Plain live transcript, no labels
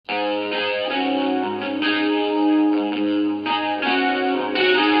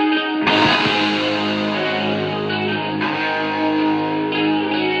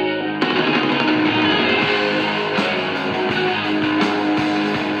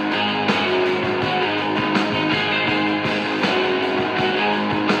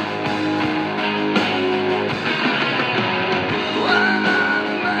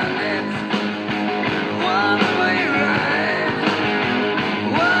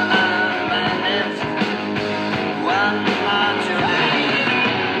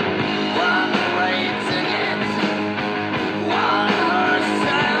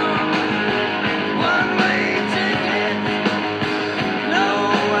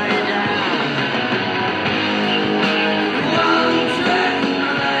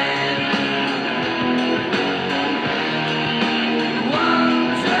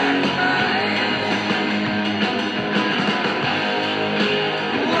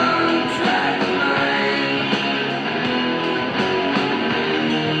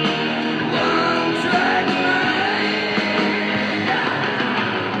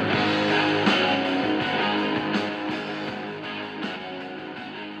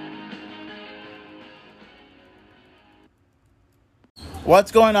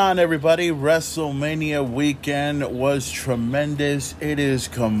What's going on, everybody? WrestleMania weekend was tremendous. It is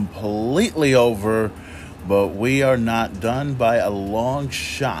completely over, but we are not done by a long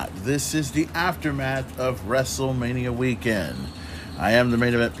shot. This is the aftermath of WrestleMania weekend. I am the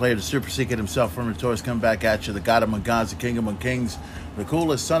main event player, the Super Secret himself, from Torres, coming back at you, the God among gods, the King among kings, the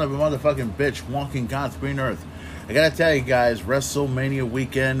coolest son of a motherfucking bitch walking God's green earth. I gotta tell you guys, WrestleMania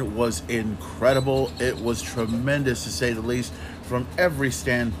weekend was incredible. It was tremendous, to say the least, from every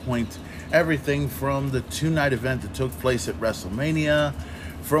standpoint. Everything from the two-night event that took place at WrestleMania,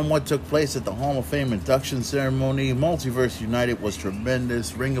 from what took place at the Hall of Fame induction ceremony. Multiverse United was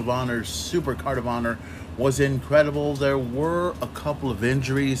tremendous. Ring of Honor, Super Card of Honor was incredible. There were a couple of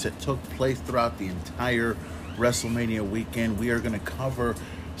injuries that took place throughout the entire WrestleMania weekend. We are going to cover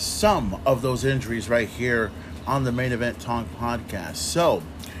some of those injuries right here on the Main Event Talk podcast. So,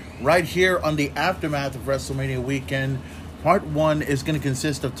 right here on the aftermath of WrestleMania weekend, part one is going to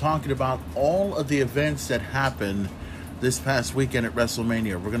consist of talking about all of the events that happened this past weekend at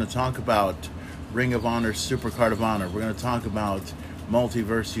WrestleMania. We're going to talk about Ring of Honor, Super Card of Honor. We're going to talk about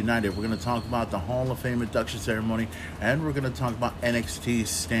Multiverse United. We're going to talk about the Hall of Fame induction ceremony. And we're going to talk about NXT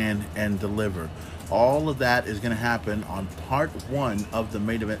Stand and Deliver. All of that is going to happen on part one of the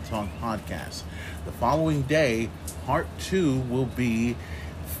Main Event Talk podcast. The following day, part two will be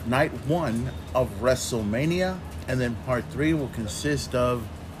night one of WrestleMania. And then part three will consist of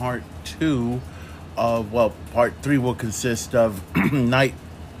part three will consist of night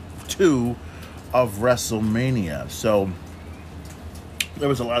two of WrestleMania. So there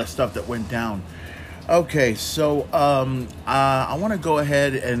was a lot of stuff that went down. Okay, so I want to go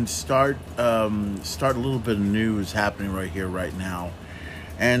ahead and start a little bit of news happening right here, right now.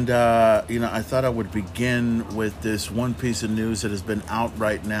 And, I thought I would begin with this one piece of news that has been out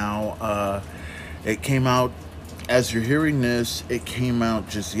right now. It came out, as you're hearing this, it came out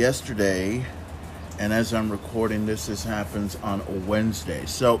just yesterday. And as I'm recording this happens on a Wednesday.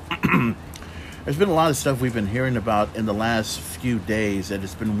 So there's been a lot of stuff we've been hearing about in the last few days. And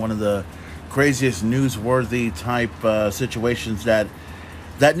it's been one of the craziest newsworthy type situations that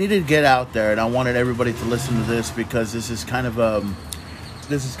needed to get out there. And I wanted everybody to listen to this because this is kind of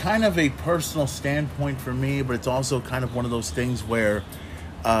a personal standpoint for me, but it's also kind of one of those things where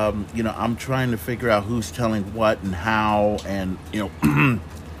I'm trying to figure out who's telling what and how, and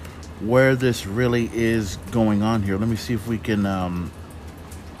where this really is going on here. Let me see if we can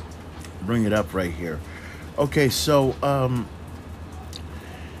bring it up right here. Okay, so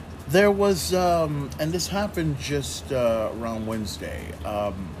there was, and this happened just around Wednesday.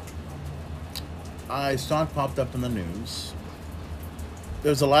 I saw it popped up in the news.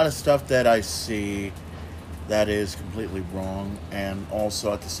 There's a lot of stuff that I see that is completely wrong, and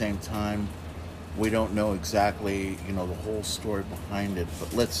also at the same time, we don't know exactly, the whole story behind it.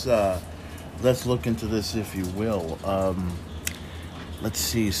 But let's look into this, if you will. Let's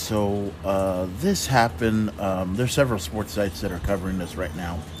see. So this happened. There's several sports sites that are covering this right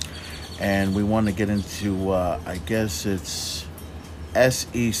now. And we want to get into, I guess it's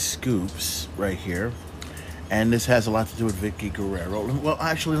SE Scoops right here. And this has a lot to do with Vicky Guerrero. Well,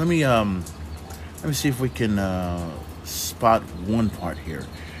 actually, let me see if we can spot one part here.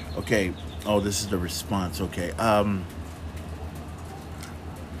 Okay. Oh, this is the response. Okay. I'm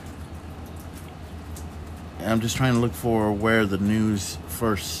just trying to look for where the news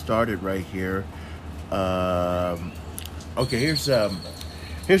first started right here. Okay, here's where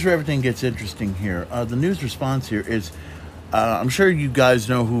everything gets interesting here. The news response here is, I'm sure you guys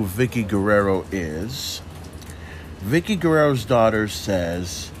know who Vicky Guerrero is. Vicky Guerrero's daughter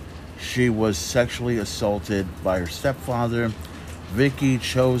says she was sexually assaulted by her stepfather. Vicky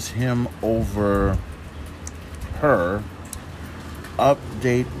chose him over her.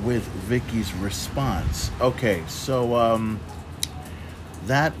 Update with Vicky's response. Okay, so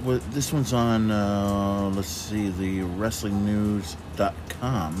this one's on let's see, the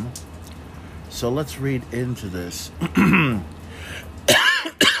wrestlingnews.com. So let's read into this.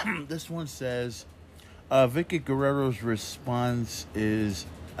 This one says Vicky Guerrero's response is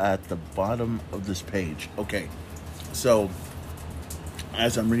at the bottom of this page. Okay, so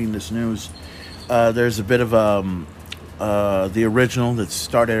as I'm reading this news, there's a bit of the original that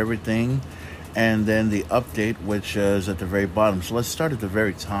started everything, and then the update, which is at the very bottom. So let's start at the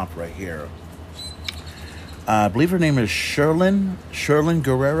very top right here. I believe her name is Sherlyn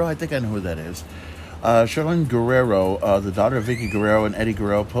Guerrero. I think I know who that is. Sherlyn Guerrero, the daughter of Vicky Guerrero and Eddie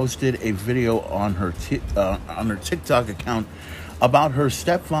Guerrero, posted a video on her TikTok account about her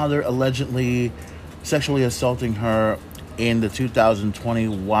stepfather allegedly sexually assaulting her in the 2020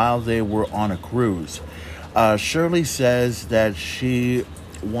 while they were on a cruise. Shirley says that she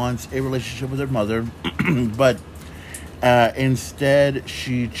wants a relationship with her mother, but instead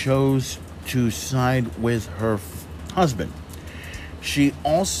she chose to side with her husband. She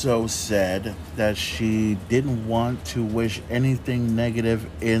also said that she didn't want to wish anything negative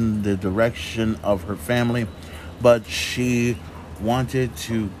in the direction of her family, but she wanted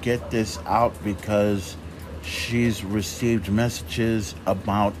to get this out because she's received messages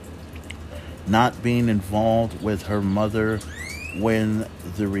about not being involved with her mother when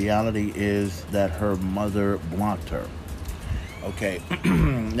the reality is that her mother blocked her. Okay,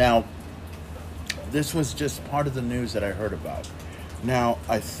 now, this was just part of the news that I heard about. Now,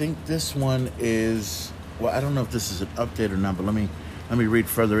 I think this one is, well, I don't know if this is an update or not, but let me read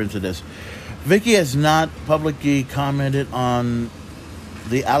further into this. Vicky has not publicly commented on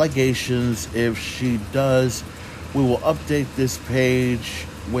the allegations. If she does, we will update this page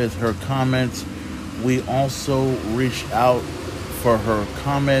with her comments. We also reached out for her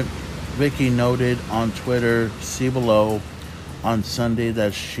comment. Vicky noted on Twitter, see below, on Sunday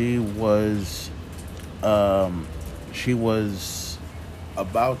that she was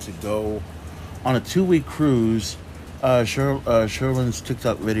about to go on a 2-week cruise. Sherlin's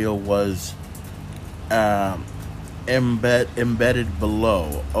TikTok video was embedded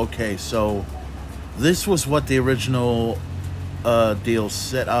below. Okay, so this was what the original deal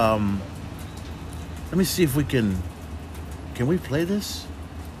said. Let me see if we can we play this?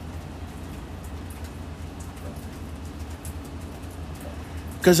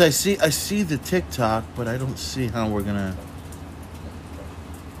 Because I see the TikTok, but I don't see how we're gonna.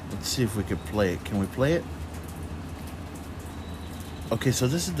 Let's see if we can play it. Can we play it? Okay, so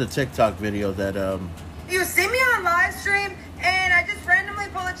this is the TikTok video that You see me on live stream and I just randomly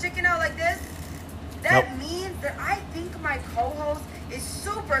pull a chicken out like this. That means that I think my co-host is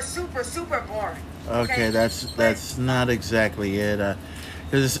super, super, super boring. Okay, that's not exactly it.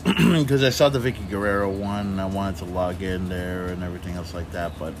 Because I saw the Vicky Guerrero one, and I wanted to log in there and everything else like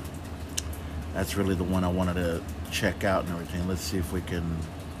that. But that's really the one I wanted to check out and everything. Let's see if we can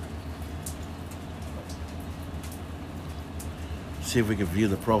view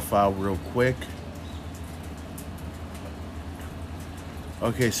the profile real quick.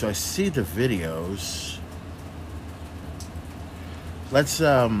 Okay, so I see the videos. Let's see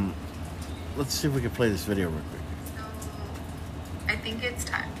if we can play this video real quick. So, I think it's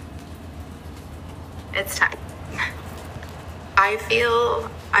time. It's time. I feel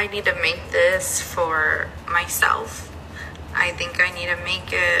I need to make this for myself. I think I need to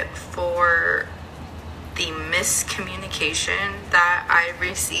make it for the miscommunication that I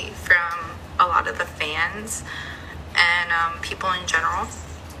receive from a lot of the fans and people in general.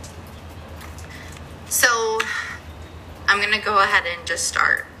 So I'm going to go ahead and just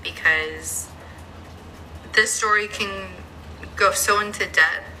start because this story can go so into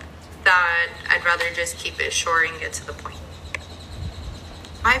depth that I'd rather just keep it short and get to the point.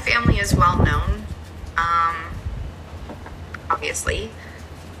 My family is well known, obviously.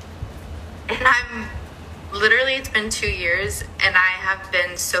 And it's been 2 years and I have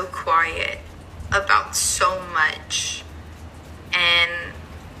been so quiet about so much. And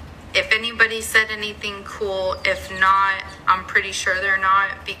if anybody said anything cool, if not, I'm pretty sure they're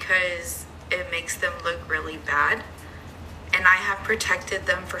not because it makes them look really bad. And I have protected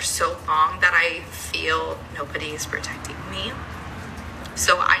them for so long that I feel nobody is protecting me.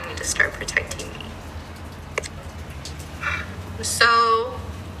 So I need to start protecting me. So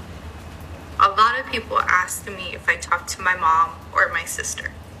a lot of people ask me if I talk to my mom or my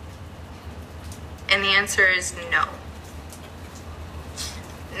sister. And the answer is no.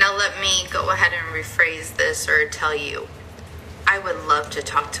 Now let me go ahead and rephrase this or tell you. I would love to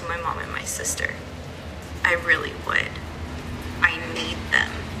talk to my mom and my sister. I really would. I need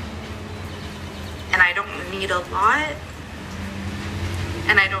them. And I don't need a lot.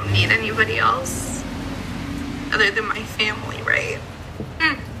 And I don't need anybody else other than my family, right?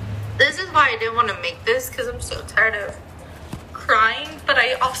 This is why I didn't want to make this, because I'm so tired of crying. But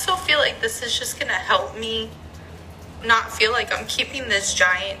I also feel like this is just going to help me not feel like I'm keeping this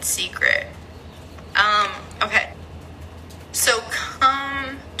giant secret. Okay. So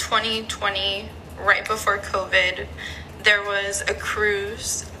come 2020, right before COVID, there was a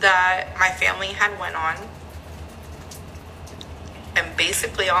cruise that my family had went on. And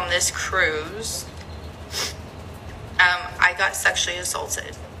basically on this cruise, I got sexually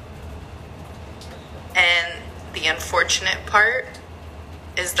assaulted. And the unfortunate part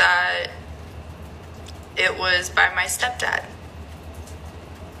is that it was by my stepdad.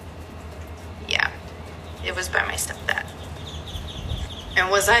 Yeah, it was by my stepdad. And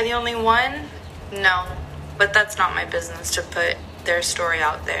was I the only one? No. but that's not my business to put their story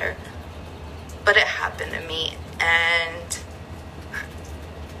out there. But it happened to me, and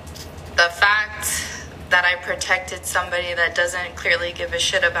the fact that I protected somebody that doesn't clearly give a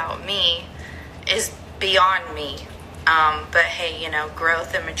shit about me is beyond me. But hey,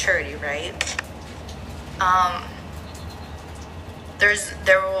 growth and maturity, right? I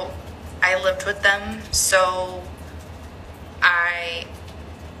lived with them, so I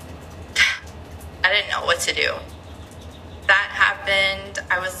didn't know what to do. That happened.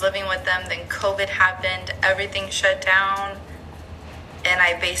 I was living with them. Then COVID happened. Everything shut down. And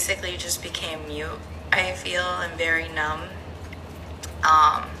I basically just became mute, I feel, and very numb.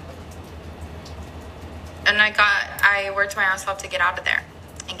 And I worked my ass off to get out of there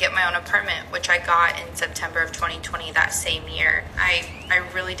and get my own apartment, which I got in September of 2020, that same year. I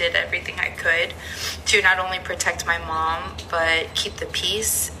really did everything I could to not only protect my mom, but keep the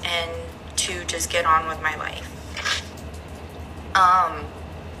peace and to just get on with my life.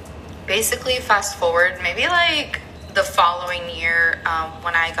 Basically, fast forward, maybe like the following year,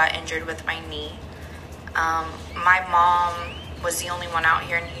 when I got injured with my knee, my mom was the only one out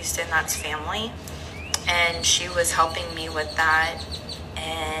here in Houston that's family, and she was helping me with that.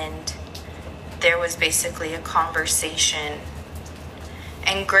 And there was basically a conversation.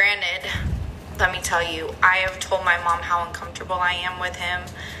 And granted, let me tell you, I have told my mom how uncomfortable I am with him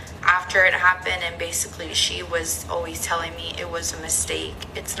after it happened, and basically she was always telling me it was a mistake.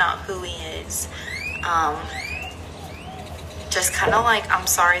 It's not who he is. Just kind of like, I'm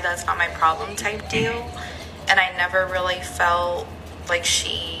sorry, that's not my problem type deal. And I never really felt like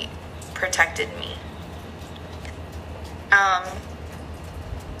she protected me.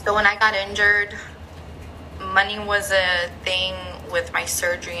 So when I got injured, money was a thing with my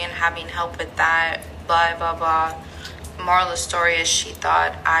surgery and having help with that, blah, blah, blah. Moral of the story is she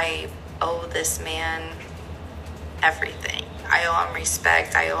thought I owe this man everything. I owe him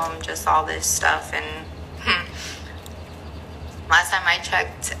respect. I owe him just all this stuff. And last time I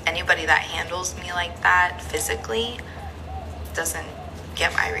checked, anybody that handles me like that physically doesn't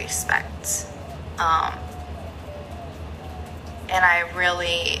get my respect. And I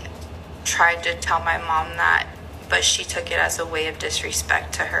really tried to tell my mom that, but she took it as a way of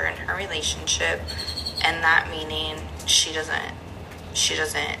disrespect to her and her relationship, and that meaning she doesn't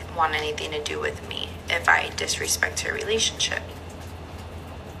want anything to do with me if I disrespect her relationship.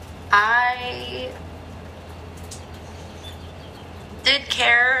 I did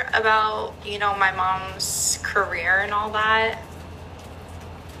care about, my mom's career and all that,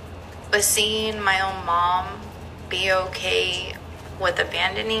 but seeing my own mom be okay with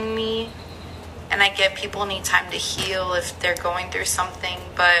abandoning me, and I get people need time to heal if they're going through something,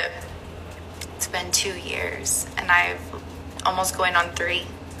 but it's been 2 years, and I've almost going on 3,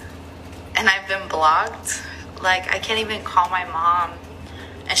 and I've been blocked. Like, I can't even call my mom,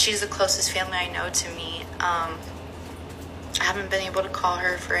 and she's the closest family I know to me. I haven't been able to call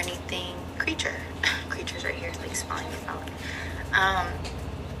her for anything. Creature's right here, like smiling about.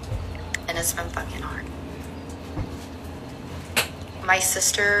 And it's been fucking hard. My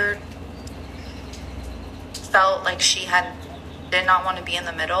sister felt like she did not want to be in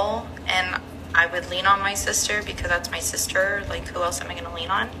the middle, and I would lean on my sister because that's my sister. Like, who else am I going to lean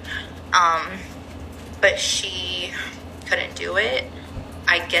on? But she couldn't do it.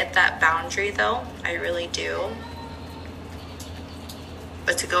 I get that boundary, though. I really do.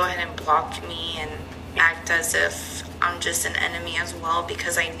 But to go ahead and block me and act as if I'm just an enemy as well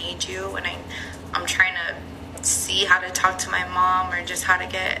because I need you, and I'm trying to see how to talk to my mom or just how to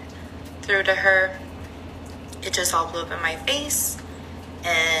get through to her, it just all blew up in my face.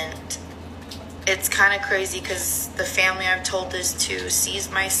 And it's kind of crazy because the family I've told this to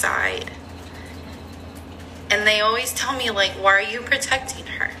sees my side, and they always tell me, like, why are you protecting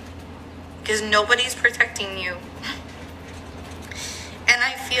her? Because nobody's protecting you. And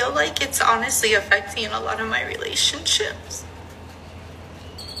I feel like it's honestly affecting a lot of my relationships.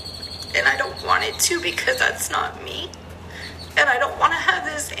 And I don't want it to, because that's not me. And I don't want to have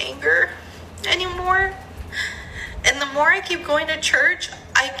this anger anymore. And the more I keep going to church,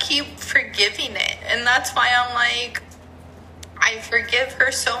 I keep forgiving it. And that's why I'm like, I forgive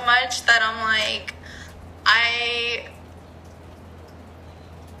her so much that I'm like,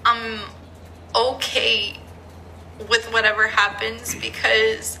 I'm okay with whatever happens,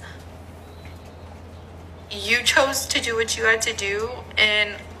 because you chose to do what you had to do,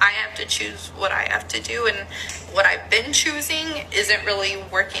 and I have to choose what I have to do, and what I've been choosing isn't really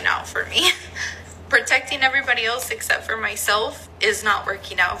working out for me. Protecting everybody else except for myself is not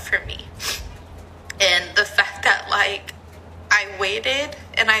working out for me. And the fact that, like, I waited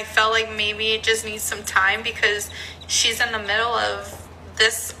and I felt like maybe it just needs some time because she's in the middle of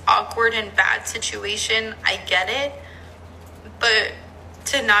this awkward and bad situation. I get it, but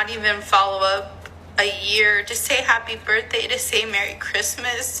to not even follow up a year, to say happy birthday, to say Merry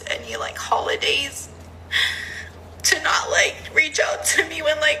Christmas, any like holidays, to not like reach out to me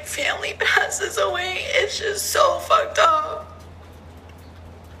when like family passes away, it's just so fucked up.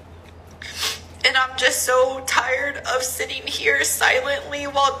 And I'm just so tired of sitting here silently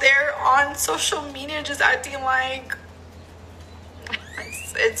while they're on social media just acting like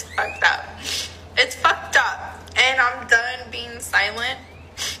it's fucked up. It's fucked up. And I'm done being silent.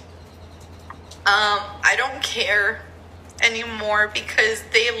 I don't care anymore because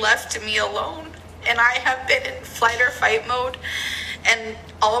they left me alone. And I have been in flight or fight mode. And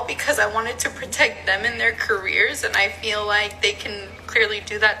all because I wanted to protect them in their careers. And I feel like they can clearly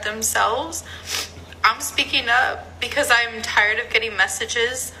do that themselves. I'm speaking up because I'm tired of getting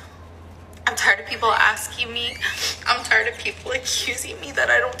messages. I'm tired of people asking me. I'm tired of people accusing me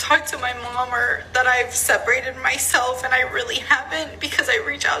that I don't talk to my mom or that I've separated myself, and I really haven't because I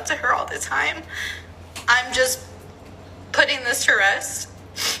reach out to her all the time. I'm just putting this to rest.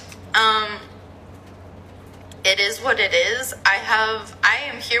 It is what it is. I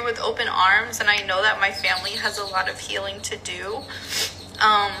am here with open arms, and I know that my family has a lot of healing to do.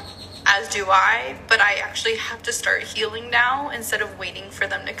 As do I, but I actually have to start healing now instead of waiting for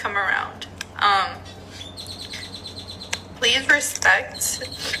them to come around. Please respect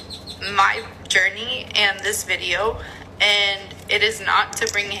my journey and this video, and it is not to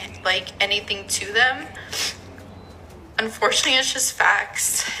bring like anything to them. Unfortunately, it's just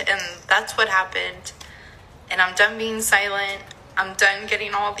facts, and that's what happened. And I'm done being silent. I'm done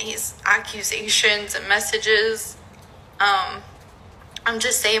getting all these accusations and messages. I'm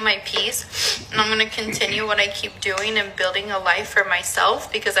just saying my piece, and I'm going to continue what I keep doing and building a life for myself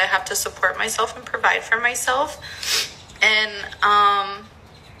because I have to support myself and provide for myself. And,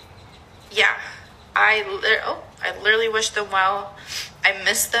 yeah, I literally wish them well. I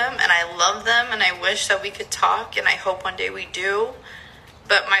miss them, and I love them, and I wish that we could talk, and I hope one day we do.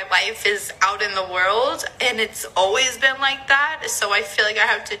 But my life is out in the world, and it's always been like that, so I feel like I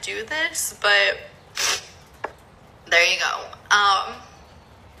have to do this, but there you go.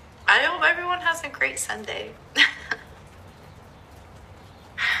 I hope everyone has a great Sunday.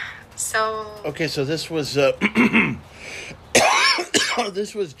 So okay, so this was this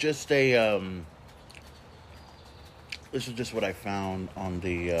was just what I found on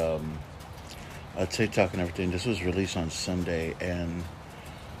the TikTok and everything. This was released on Sunday, and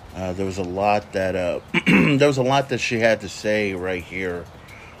there was a lot that that she had to say right here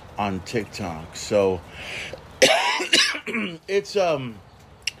on TikTok. So it's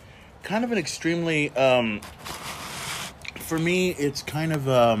kind of an extremely for me, it's kind of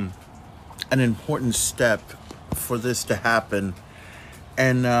an important step for this to happen.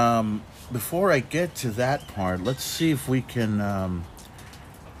 And before I get to that part, let's see if we can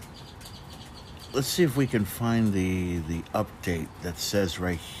find the update that says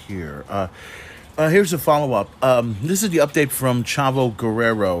right here. Here's a follow-up. This is the update from Chavo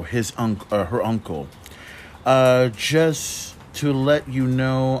Guerrero, her uncle. Just to let you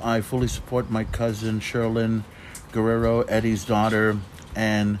know, I fully support my cousin Sherlyn Guerrero, Eddie's daughter,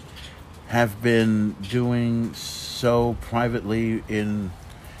 and have been doing so privately in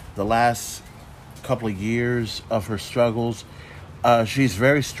the last couple of years of her struggles. She's a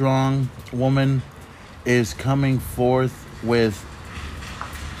very strong woman, is coming forth with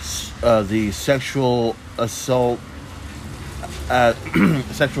the sexual assault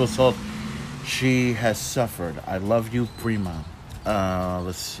she has suffered. I love you, Prima.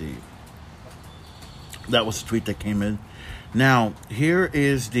 Let's see. That was a tweet that came in. Now, here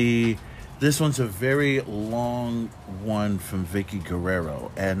is this one's a very long one from Vicky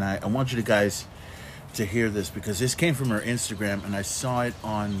Guerrero. And I want you guys to hear this because this came from her Instagram, and I saw it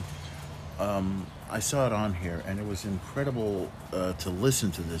on here, and it was incredible to listen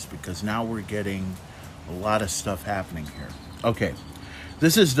to this because now we're getting a lot of stuff happening here. Okay.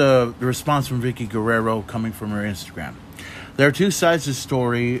 This is the response from Vicky Guerrero coming from her Instagram. There are two sides to the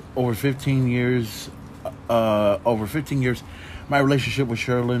story. Over 15 years, my relationship with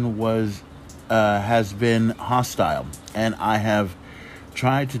Sherlyn has been hostile, and I have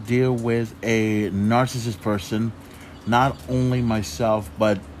tried to deal with a narcissist person, not only myself,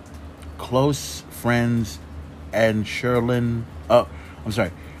 but close friends and Sherlyn.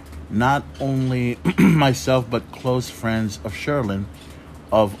 Not only myself, but close friends of Sherlyn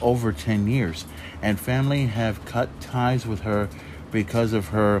of over 10 years, and family have cut ties with her because of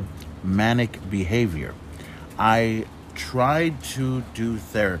her manic behavior. I tried to do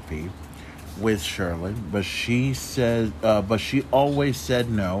therapy with Sherlyn, but she always said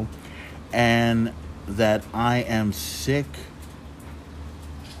no, and that I am sick.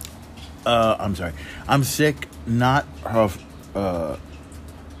 I'm sorry. I'm sick, not her.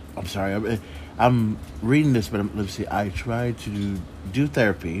 I'm sorry. I'm reading this, but let's see. I tried to do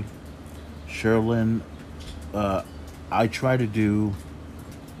therapy. Sherlyn, I tried to do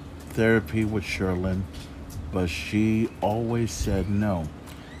therapy with Sherlyn, but she always said no.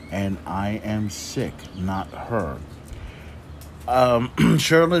 And I am sick, not her.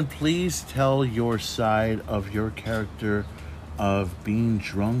 Sherlyn, please tell your side of your character of being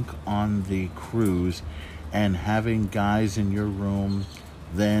drunk on the cruise and having guys in your room,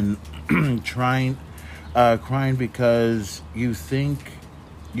 then crying because you think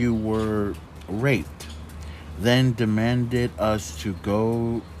you were raped, then demanded us to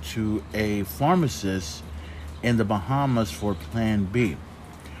go to a pharmacist in the Bahamas for Plan B.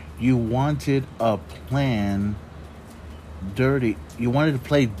 You wanted a plan dirty. You wanted to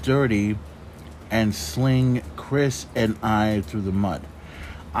play dirty and sling Chris and I through the mud.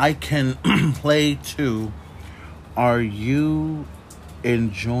 I can play too. Are you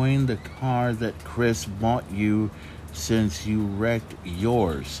enjoying the car that Chris bought you since you wrecked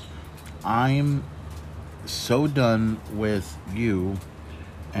yours? I'm so done with you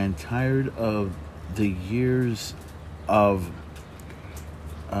and tired of the years of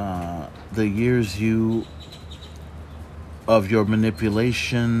your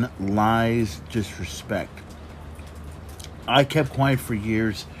manipulation, lies, disrespect. I kept quiet for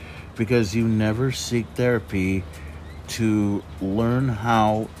years because you never seek therapy to learn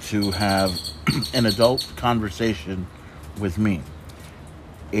how to have an adult conversation with me.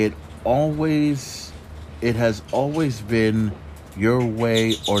 It has always been your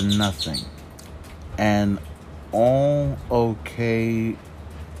way or nothing. And all okay,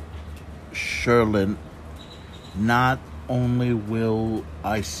 Sherlyn, not only will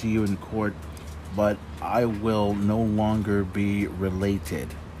I see you in court, but I will no longer be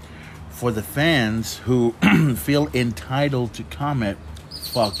related. For the fans who feel entitled to comment,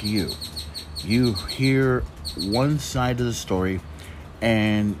 fuck you. You hear one side of the story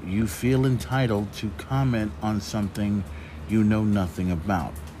and you feel entitled to comment on something you know nothing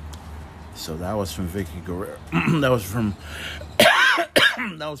about. So that was from Vicky Guerrero. that was from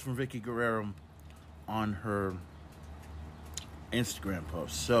Vicky Guerrero on her Instagram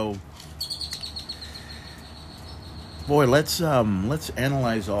post. So, boy, let's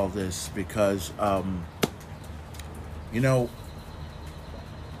analyze all this because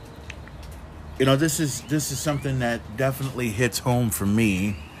this is something that definitely hits home for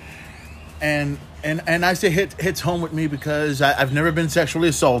me, and I say hits home with me because I've never been sexually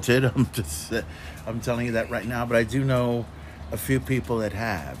assaulted. I'm telling you that right now, but I do know a few people that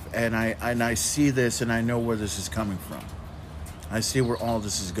have, and I see this and I know where this is coming from. I see where all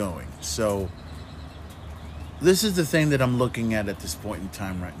this is going. So this is the thing that I'm looking at this point in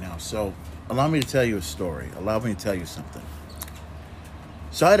time right now. So allow me to tell you a story. Allow me to tell you something.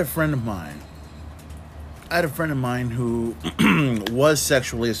 So I had a friend of mine who was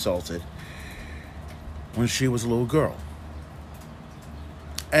sexually assaulted when she was a little girl.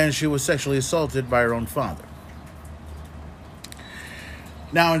 And she was sexually assaulted by her own father.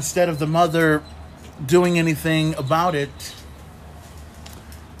 Now, instead of the mother doing anything about it,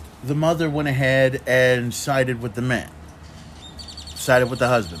 the mother went ahead and sided with the man. Sided with the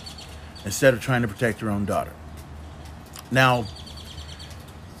husband. Instead of trying to protect her own daughter. Now,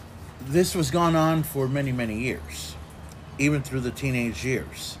 this was gone on for many, many years. Even through the teenage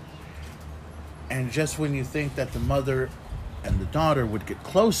years. And just when you think that the mother and the daughter would get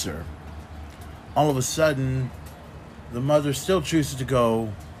closer, all of a sudden, the mother still chooses to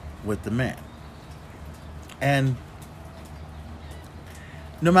go with the man. And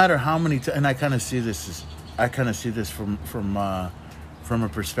no matter how many and I kind of see this from a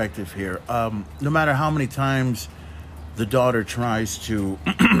perspective here. No matter how many times the daughter tries to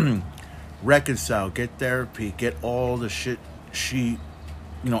reconcile, get therapy, get all the shit she,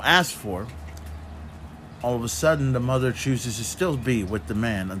 asked for, all of a sudden the mother chooses to still be with the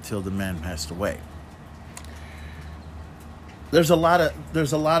man until the man passed away. There's a lot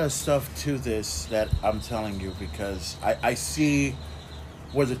of stuff to this that I'm telling you because I see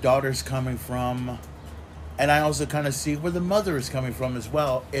where the daughter's coming from, and I also kind of see where the mother is coming from as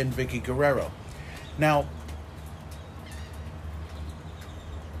well in Vicky Guerrero. Now,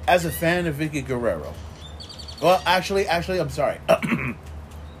 as a fan of Vicky Guerrero, well, actually, I'm sorry.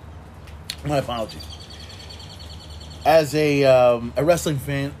 My apologies. As a wrestling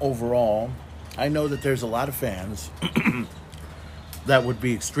fan overall, I know that there's a lot of fans that would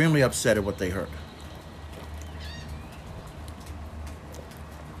be extremely upset at what they heard.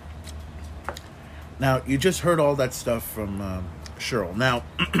 Now, you just heard all that stuff from Cheryl. Now,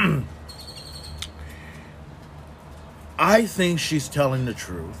 I think she's telling the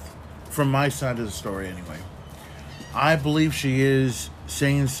truth, from my side of the story anyway. I believe she is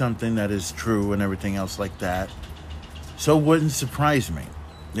saying something that is true and everything else like that. So it wouldn't surprise me.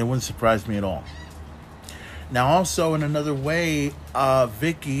 It wouldn't surprise me at all. Now, also, in another way,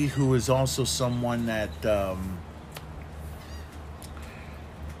 Vicky, who is also someone that,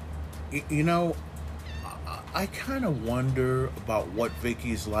 I kind of wonder about what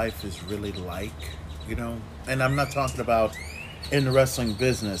Vicky's life is really like, And I'm not talking about in the wrestling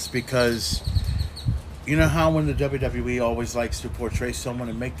business, because you know how when the WWE always likes to portray someone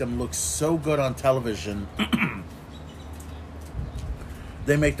and make them look so good on television,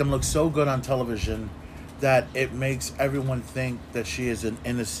 they make them look so good on television that it makes everyone think that she is an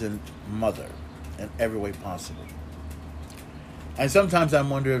innocent mother in every way possible. And sometimes I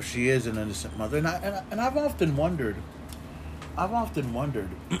wonder if she is an innocent mother. And I've often wondered,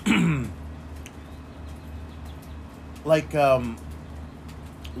 like,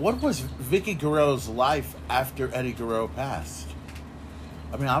 what was Vicky Guerrero's life after Eddie Guerrero passed?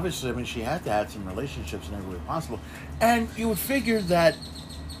 I mean, obviously, she had to have some relationships in every way possible. And you would figure that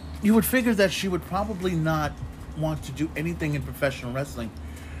she would probably not want to do anything in professional wrestling,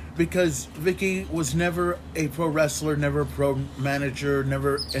 because Vicky was never a pro wrestler, never a pro manager,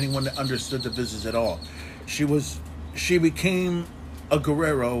 never anyone that understood the business at all. She became a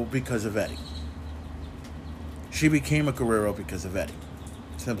Guerrero because of Eddie. She became a Guerrero because of Eddie.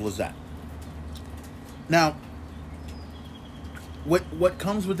 Simple as that. Now, what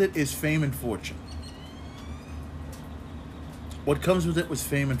comes with it is fame and fortune. What comes with it was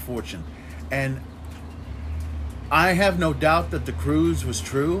fame and fortune. And I have no doubt that the cruise was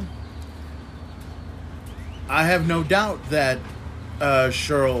true. I have no doubt that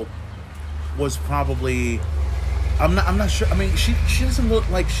Cheryl was probably... I'm not sure. I mean, she doesn't look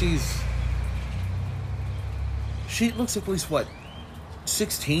like she's... She looks at least,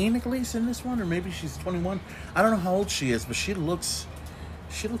 16 at least in this one? Or maybe she's 21. I don't know how old she is, but she looks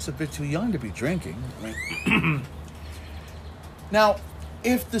a bit too young to be drinking. I mean... Now,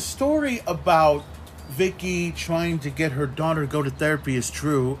 if the story about Vicky trying to get her daughter to go to therapy is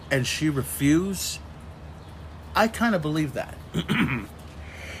true and she refused, I kind of believe that.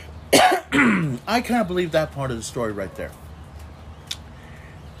 I kind of believe that part of the story right there.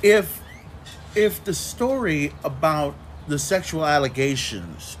 If the story about the sexual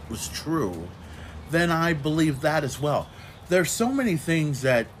allegations was true, then I believe that as well. There's so many things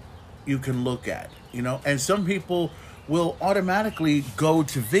that you can look at, and some people will automatically go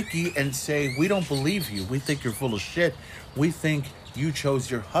to Vicky and say, we don't believe you. We think you're full of shit. We think you chose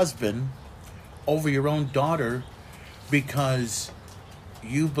your husband over your own daughter because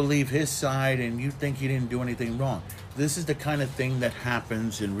you believe his side and you think he didn't do anything wrong. This is the kind of thing that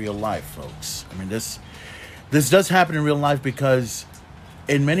happens in real life, folks. I mean, this does happen in real life, because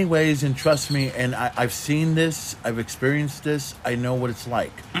in many ways, and trust me, and I've seen this, I've experienced this, I know what it's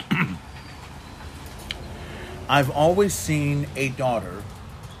like. I've always seen a daughter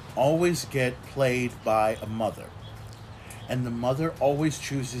always get played by a mother. And the mother always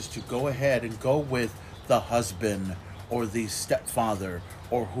chooses to go ahead and go with the husband or the stepfather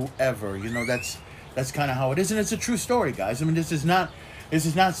or whoever. That's kind of how it is. And it's a true story, guys. I mean, this is not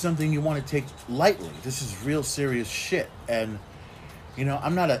something you want to take lightly. This is real serious shit. And,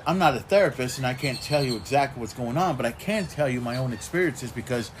 I'm not a therapist, and I can't tell you exactly what's going on, but I can tell you my own experiences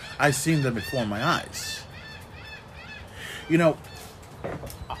because I've seen them before my eyes.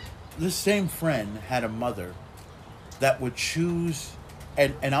 This same friend had a mother that would choose,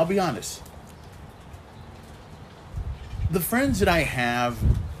 and I'll be honest, the friends that I have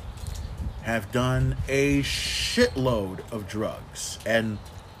done a shitload of drugs, and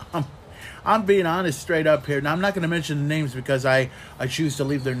I'm being honest straight up here. Now, I'm not going to mention the names because I choose to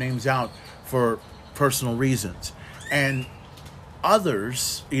leave their names out for personal reasons. And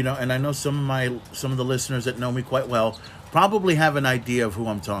others, and I know some of the listeners that know me quite well probably have an idea of who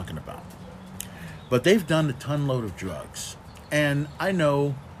I'm talking about. But they've done a ton load of drugs. And I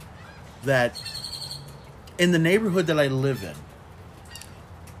know that in the neighborhood that I live in,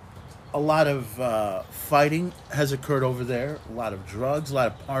 a lot of fighting has occurred over there. A lot of drugs, a lot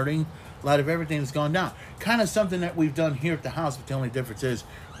of partying, a lot of everything has gone down. Kind of something that we've done here at the house, but the only difference is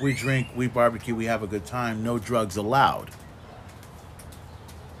we drink, we barbecue, we have a good time, no drugs allowed.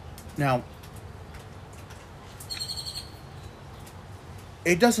 Now,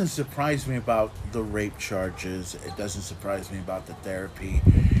 it doesn't surprise me about the rape charges. It doesn't surprise me about the therapy.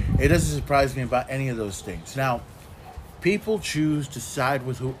 It doesn't surprise me about any of those things. Now, people choose to side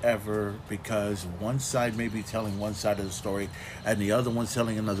with whoever because one side may be telling one side of the story and the other one's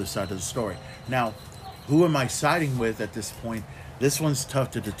telling another side of the story. Now, who am I siding with at this point? This one's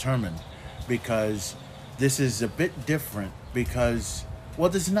tough to determine because this is a bit different because, well,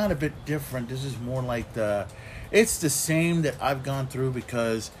 this is not a bit different. This is more like it's the same that I've gone through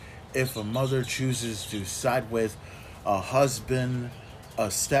because if a mother chooses to side with a husband,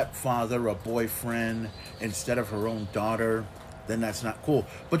 a stepfather, a boyfriend, instead of her own daughter, then that's not cool.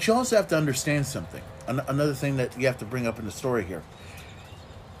 But you also have to understand something. Another thing that you have to bring up in the story here.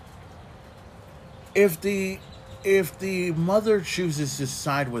 If the mother chooses to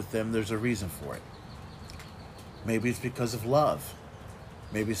side with them, there's a reason for it. Maybe it's because of love.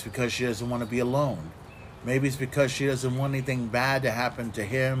 Maybe it's because she doesn't want to be alone. Maybe it's because she doesn't want anything bad to happen to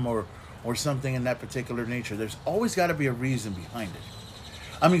him or something in that particular nature. There's always got to be a reason behind it.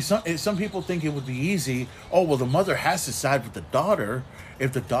 I mean, some people think it would be easy. Oh, well, the mother has to side with the daughter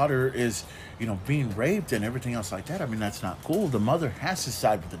if the daughter is, being raped and everything else like that. I mean, that's not cool. The mother has to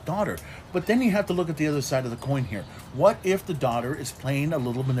side with the daughter. But then you have to look at the other side of the coin here. What if the daughter is playing a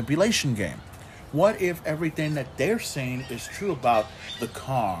little manipulation game? What if everything that they're saying is true about the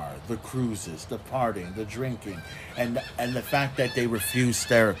car, the cruises, the partying, the drinking, and the fact that they refuse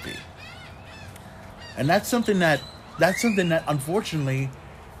therapy? And that's something that unfortunately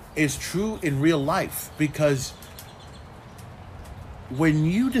is true in real life, because when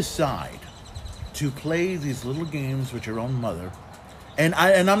you decide to play these little games with your own mother, and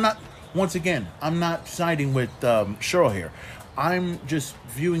I'm not, once again, I'm not siding with Cheryl here. I'm just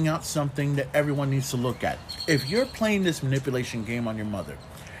viewing out something that everyone needs to look at. If you're playing this manipulation game on your mother,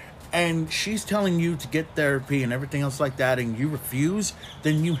 and she's telling you to get therapy and everything else like that, and you refuse,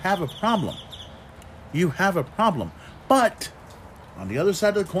 then you have a problem. You have a problem. But on the other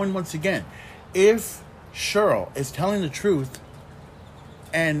side of the coin, once again, if Cheryl is telling the truth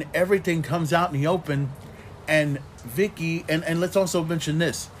and everything comes out in the open, and Vicky, and let's also mention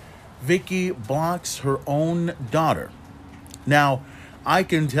this, Vicky blocks her own daughter. Now, I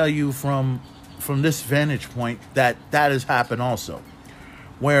can tell you from this vantage point that has happened also,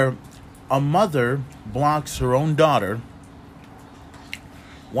 where a mother blocks her own daughter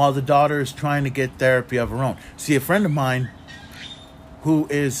while the daughter is trying to get therapy of her own. See, a friend of mine who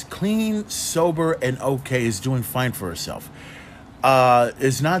is clean, sober, and okay, is doing fine for herself,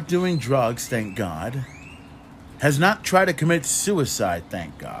 is not doing drugs, thank God, has not tried to commit suicide,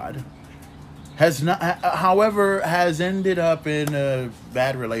 thank God, has not, however, has ended up in a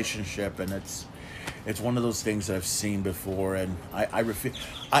bad relationship, and it's one of those things that I've seen before, and I refuse.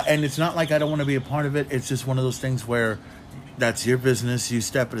 And it's not like I don't want to be a part of it. It's just one of those things where that's your business. You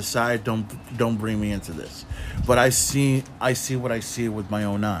step it aside. Don't bring me into this. But I see what I see with my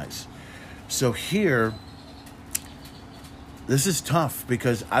own eyes. So here, this is tough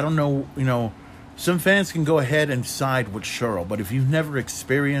because I don't know. Some fans can go ahead and side with Cheryl, but if you've never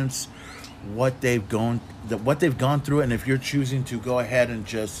experienced what they've gone through, and if you're choosing to go ahead and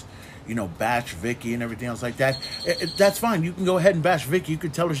just bash Vicky and everything else like that, that's fine. You can go ahead and bash Vicky. You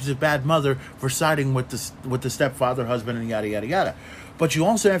could tell her she's a bad mother for siding with the stepfather, husband, and yada yada yada. But you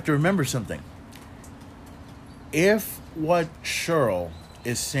also have to remember something. If what Cheryl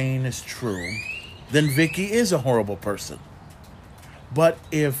is saying is true, then Vicky is a horrible person. But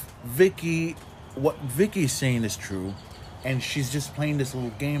if what Vicky's saying is true, and she's just playing this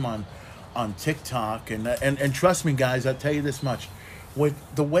little game on TikTok, and trust me, guys, I'll tell you this much: with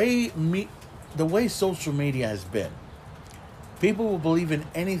the way social media has been, people will believe in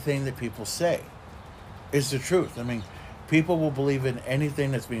anything that people say. It's the truth. I mean, people will believe in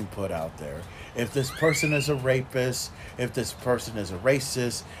anything that's being put out there. If this person is a rapist, if this person is a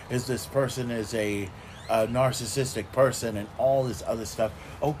racist, if this person is a narcissistic person, and all this other stuff,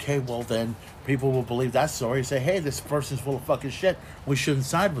 okay, well then people will believe that story and say, hey, this person's full of fucking shit. We shouldn't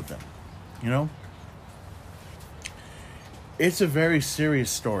side with them. It's a very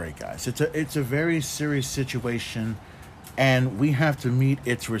serious story, guys. It's a very serious situation, and we have to meet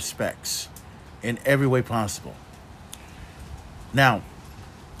its respects in every way possible. Now,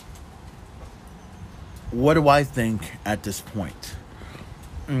 what do I think at this point?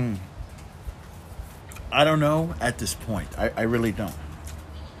 I don't know at this point. I really don't.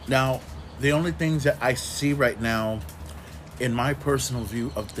 Now, the only things that I see right now in my personal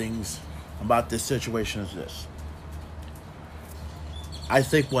view of things about this situation is this. I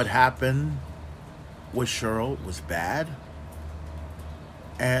think what happened with Cheryl was bad.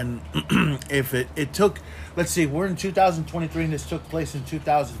 And if it took, let's see, we're in 2023 and this took place in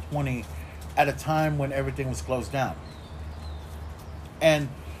 2020 at a time when everything was closed down. And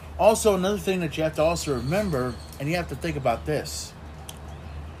also another thing that you have to also remember, and you have to think about this.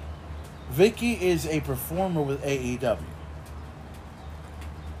 Vicky is a performer with AEW.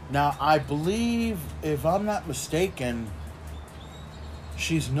 Now, I believe, if I'm not mistaken,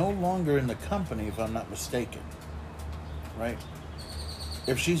 she's no longer in the company, if I'm not mistaken. Right?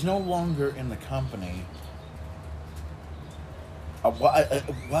 If she's no longer in the company,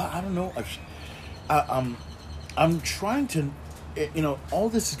 I don't know. I'm trying to, all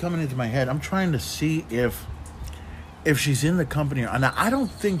this is coming into my head. I'm trying to see if she's in the company. Now, I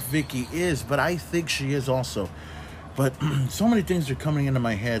don't think Vicky is, but I think she is also. But so many things are coming into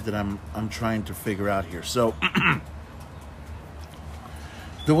my head that I'm trying to figure out here. So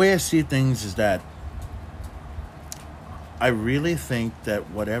the way I see things is that I really think that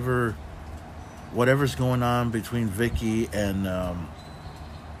whatever's going on between Vicky and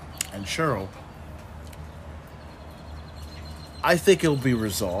Cheryl, I think it'll be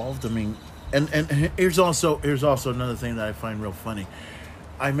resolved. I mean, and here's also another thing that I find real funny.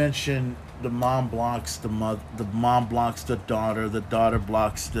 I mentioned the mom blocks the mom blocks the daughter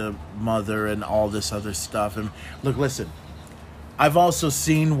blocks the mother, and all this other stuff. And look, listen, I've also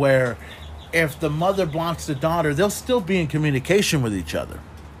seen where if the mother blocks the daughter, they'll still be in communication with each other.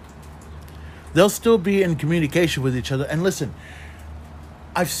 They'll still be in communication with each other. And listen,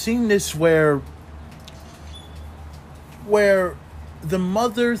 I've seen this where the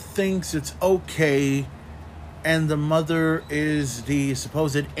mother thinks it's okay, and the mother is the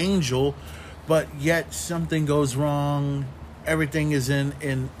supposed angel, but yet something goes wrong. Everything is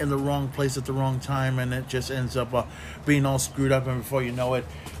in the wrong place at the wrong time, and it just ends up being all screwed up. And before you know it,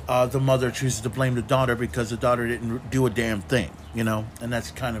 the mother chooses to blame the daughter because the daughter didn't do a damn thing, and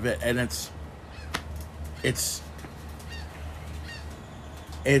that's kind of it. And it's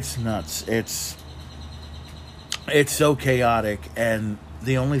nuts. It's so chaotic. And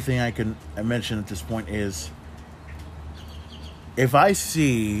the only thing I can mention at this point is, if I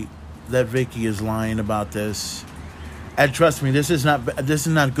see that Vicky is lying about this, and trust me, this is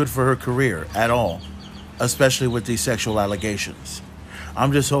not good for her career at all, especially with these sexual allegations.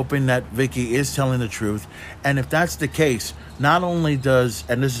 I'm just hoping that Vicky is telling the truth. And if that's the case, not only does,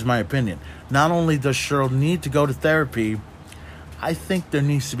 and this is my opinion, not only does Cheryl need to go to therapy, I think there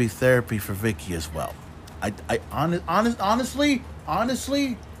needs to be therapy for Vicky as well. Honestly,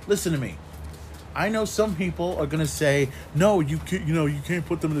 listen to me. I know some people are gonna say, no, you can't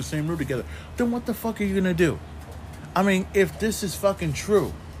put them in the same room together. Then what the fuck are you gonna do? I mean, if this is fucking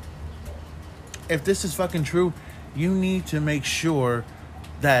true, you need to make sure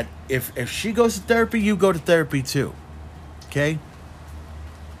that if she goes to therapy, you go to therapy too. Okay?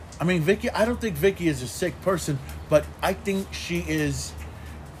 I mean, Vicky, I don't think Vicky is a sick person, but I think she is.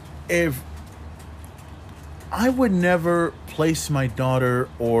 If I would never place my daughter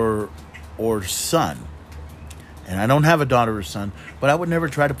or son, and I don't have a daughter or son, but I would never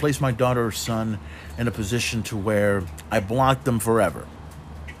try to place my daughter or son in a position to where I block them forever,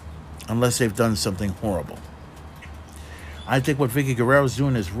 unless they've done something horrible. I think what Vicky Guerrero is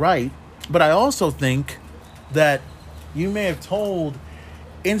doing is right, but I also think that you may have told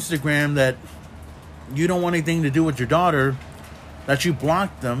Instagram that you don't want anything to do with your daughter, that you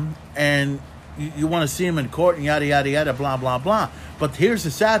blocked them, and you want to see them in court, and yada, yada, yada, blah, blah, blah. But here's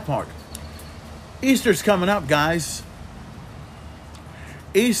the sad part. Easter's coming up, guys.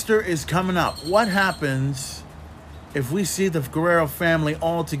 Easter is coming up. What happens if we see the Guerrero family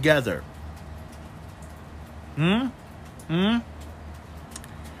all together? The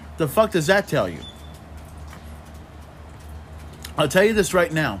fuck does that tell you? I'll tell you this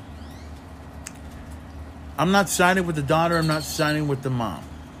right now. I'm not siding with the daughter. I'm not siding with the mom.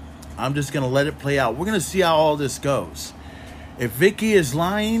 I'm just going to let it play out. We're going to see how all this goes. If Vicky is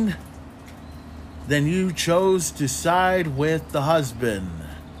lying, then you chose to side with the husband.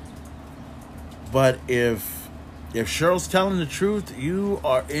 But if Cheryl's telling the truth, you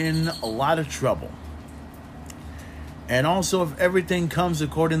are in a lot of trouble. And also, if everything comes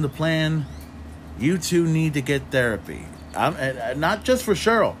according to plan, you two need to get therapy. Not just for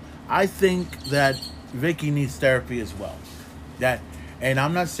Cheryl. I think that Vicky needs therapy as well. And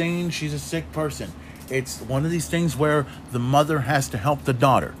I'm not saying she's a sick person. It's one of these things where the mother has to help the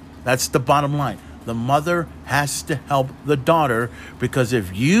daughter. That's the bottom line. The mother has to help the daughter, because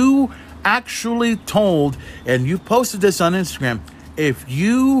if you actually told, and you posted this on Instagram, if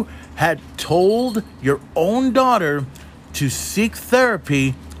you had told your own daughter to seek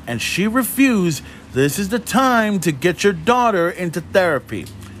therapy and she refused, This is the time to get your daughter into therapy.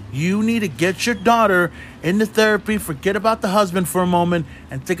 You need to get your daughter into therapy. Forget about the husband for a moment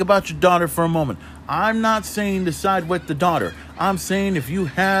and think about your daughter for a moment. I'm not saying to side with the daughter. I'm saying if you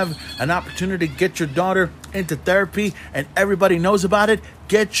have an opportunity to get your daughter into therapy and everybody knows about it,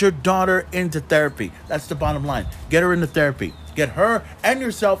 get your daughter into therapy. That's the bottom line. Get her into therapy. Get her and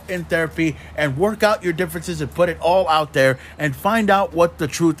yourself in therapy and work out your differences and put it all out there and find out what the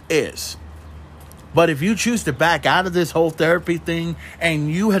truth is. But if you choose to back out of this whole therapy thing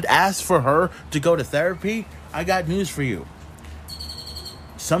and you had asked for her to go to therapy, I got news for you.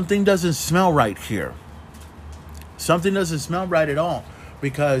 Something doesn't smell right here. Something doesn't smell right at all.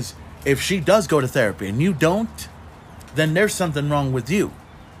 Because if she does go to therapy and you don't, then there's something wrong with you.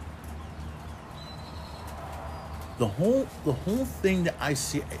 The whole thing that I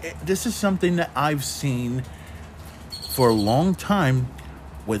see, this is something that I've seen for a long time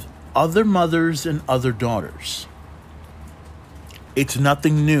with other mothers and other daughters. It's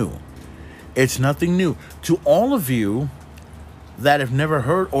nothing new. It's nothing new. To all of you that have never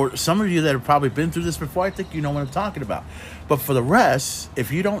heard, or some of you that have probably been through this before, I think you know what I'm talking about. But for the rest,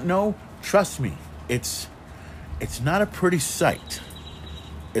 if you don't know, trust me, it's not a pretty sight.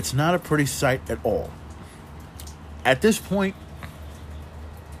 It's not a pretty sight at all. At this point,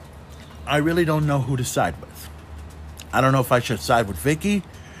 I really don't know who to side with. I don't know if I should side with Vicky,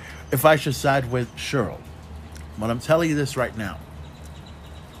 if I should side with Cheryl. But I'm telling you this right now.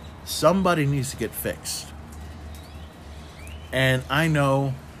 Somebody needs to get fixed. And I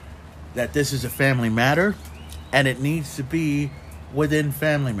know that this is a family matter, and it needs to be within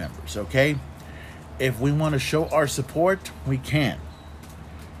family members, okay? If we want to show our support, we can.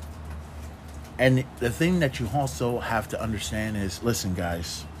 And the thing that you also have to understand is, listen,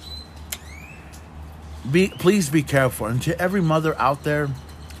 guys, please be careful. And to every mother out there,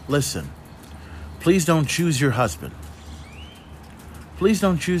 listen, please don't choose your husband. Please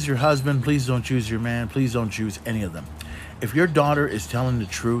don't choose your husband. Please don't choose your man. Please don't choose any of them. If your daughter is telling the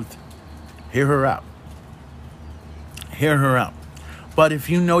truth, hear her out. Hear her out. But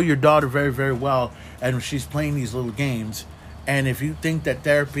if you know your daughter very, very well, and she's playing these little games, and if you think that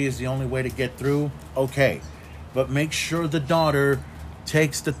therapy is the only way to get through, okay. But make sure the daughter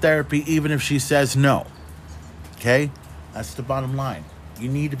takes the therapy even if she says no. Okay? That's the bottom line. You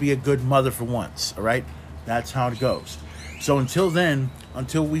need to be a good mother for once, all right? That's how it goes. So until then,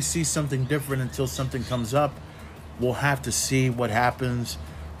 until we see something different, until something comes up, we'll have to see what happens.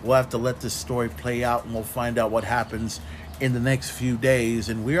 We'll have to let this story play out, and we'll find out what happens in the next few days.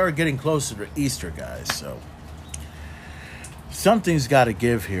 And we are getting closer to Easter, guys. So something's got to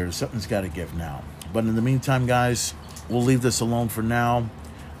give here. Something's got to give now. But in the meantime, guys, we'll leave this alone for now.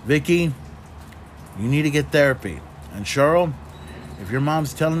 Vicky, you need to get therapy. And Cheryl, if your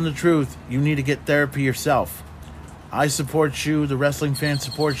mom's telling the truth, you need to get therapy yourself. I support you. The wrestling fan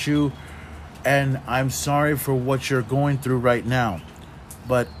supports you. And I'm sorry for what you're going through right now.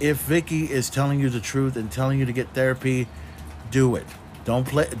 But if Vicky is telling you the truth and telling you to get therapy, do it. Don't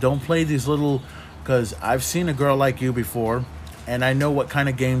play these little, because I've seen a girl like you before, and I know what kind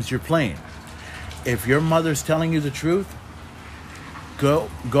of games you're playing. If your mother's telling you the truth,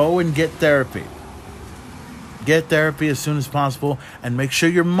 go and get therapy. Get therapy as soon as possible, and make sure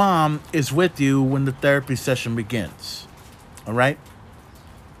your mom is with you when the therapy session begins. All right?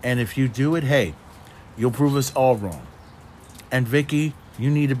 And if you do it, hey, you'll prove us all wrong. And Vicky,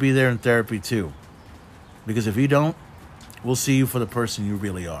 you need to be there in therapy too. Because if you don't, we'll see you for the person you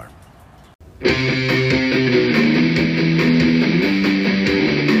really are.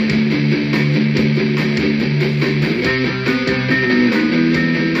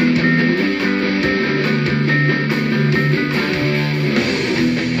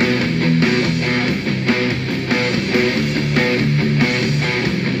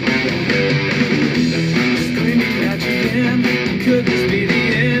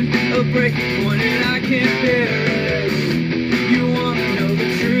 Breaking point and I can't bear it. You wanna know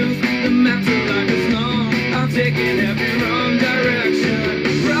the truth? The maps are like a song. I'm taking every wrong direction.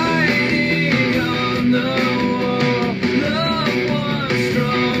 Writing on the wall. Love one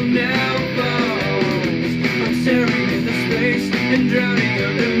strong now falls. I'm staring into space and drowning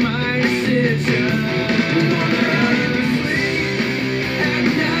under my decision. Wonder how you sleep at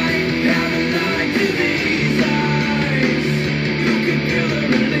night. How to lie to these eyes. You can feel the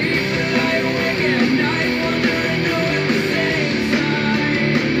relief.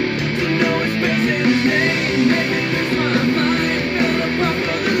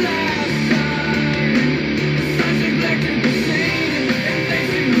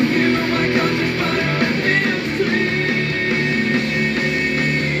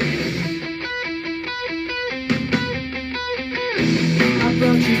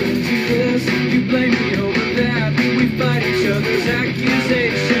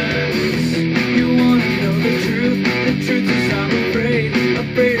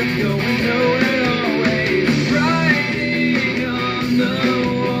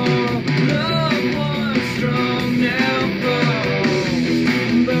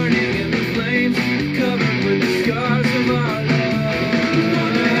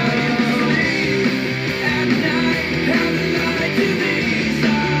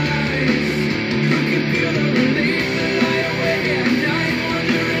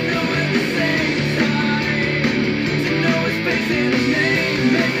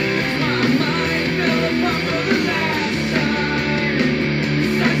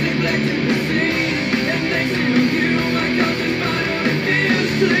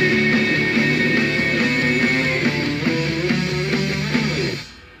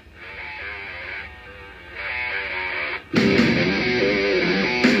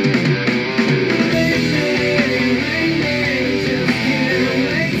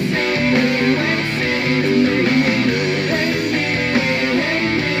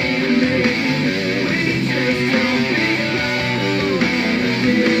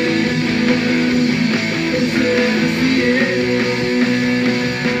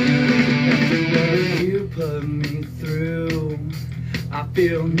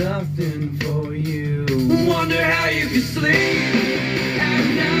 feel nothing for you. Wonder how you can sleep at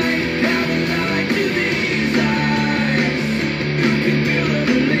night, have a light to these eyes. You can feel the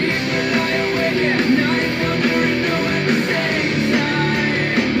relief when I awake at night, wondering knowing the same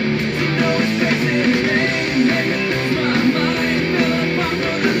time. To know it's facing in vain, make me lose my mind, fell apart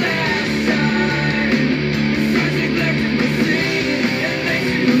for the last time. Besides neglecting the scene, and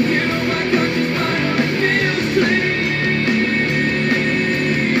thanks to you, my conscience finally feels clean.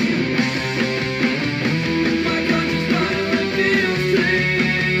 My conscience finally feels clean.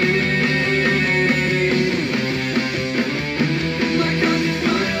 My conscience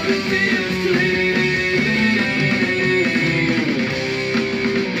finally feels clean.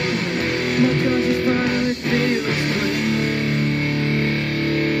 My conscience finally feels clean.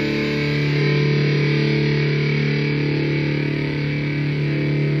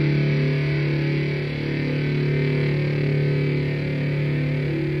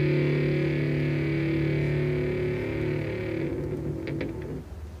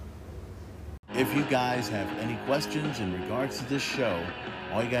 If you guys have any questions in regards to this show,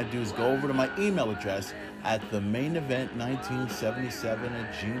 all you got to do is go over to my email address at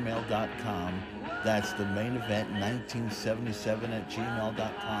themainevent1977@gmail.com. That's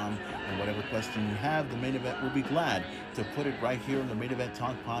themainevent1977@gmail.com. And whatever question you have, the main event will be glad to put it right here on the Main Event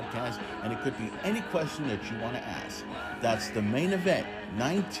Talk podcast. And it could be any question that you want to ask. That's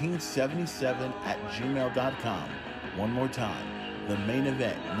themainevent1977@gmail.com. One more time. The Main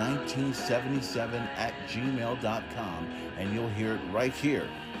Event 1977@gmail.com, and you'll hear it right here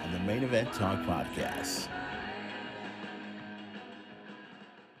on the Main Event Talk podcast.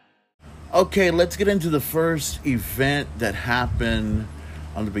 Okay, let's get into the first event that happened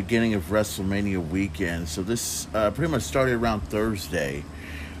on the beginning of WrestleMania weekend. So this pretty much started around Thursday.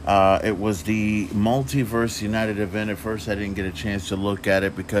 It was the Multiverse United event. At first, I didn't get a chance to look at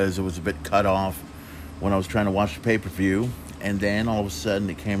it because it was a bit cut off when I was trying to watch the pay-per-view. And then all of a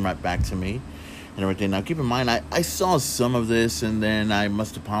sudden it came right back to me and everything. Now keep in mind, I saw some of this, and then I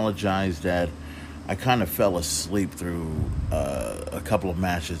must apologize that I kind of fell asleep through a couple of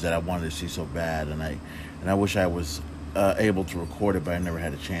matches that I wanted to see so bad, and I wish I was able to record it, but I never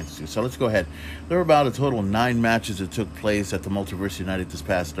had a chance to. So let's go ahead. There were about a total of 9 matches that took place at the Multiverse United this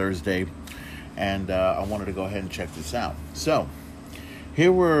past Thursday, and I wanted to go ahead and check this out. So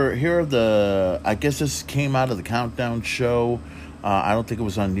Here are the, I guess this came out of the Countdown show. I don't think it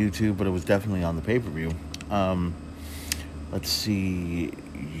was on YouTube, but it was definitely on the pay-per-view. Let's see.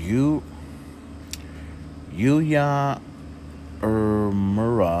 Yuya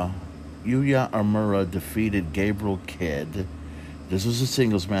Uemura defeated Gabriel Kidd. This was a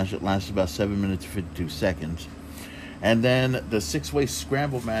singles match that lasted about 7 minutes and 52 seconds. And then the 6-way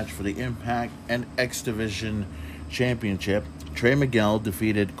scramble match for the Impact and X Division Championship. Trey Miguel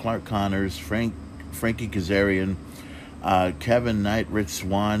defeated Clark Connors, Frankie Kazarian, Kevin Knight, Rich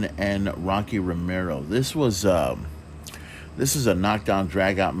Swann, and Rocky Romero. This is a knockdown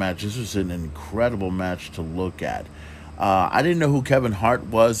drag-out match. This was an incredible match to look at. I didn't know who Kevin Knight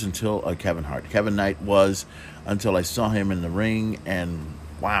was until I saw him in the ring, and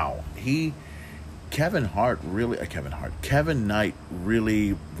wow, Kevin Knight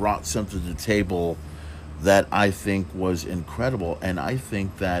really brought something to the table that I think was incredible. And I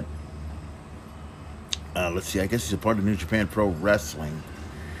think that, I guess he's a part of New Japan Pro Wrestling.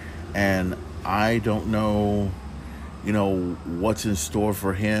 And I don't know, what's in store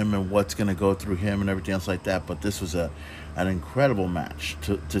for him and what's going to go through him and everything else like that. But this was an incredible match,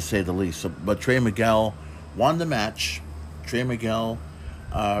 to say the least. But Trey Miguel won the match. Trey Miguel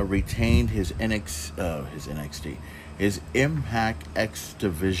retained his Impact X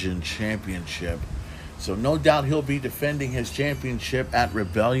Division Championship. So no doubt he'll be defending his championship at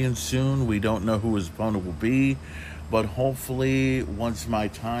Rebellion soon. We don't know who his opponent will be, but hopefully once my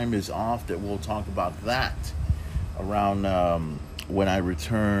time is off that we'll talk about that around when I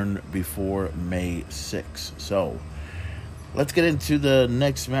return before May 6th. So let's get into the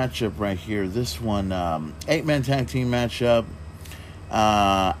next matchup right here. This one, 8-man tag team matchup.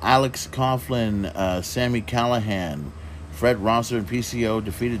 Alex Coughlin, Sami Callihan, Fred Rosser, and PCO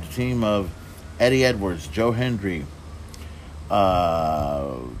defeated the team of Eddie Edwards, Joe Hendry,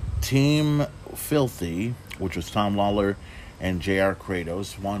 Team Filthy, which was Tom Lawler and JR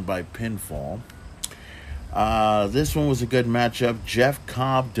Kratos, won by pinfall. This one was a good matchup. Jeff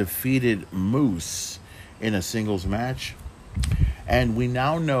Cobb defeated Moose in a singles match. And we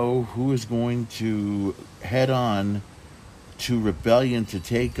now know who is going to head on to Rebellion to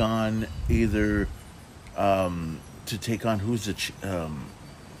take on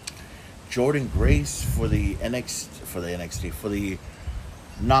Jordan Grace for the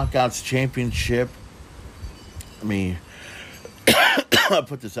Knockouts Championship. Let me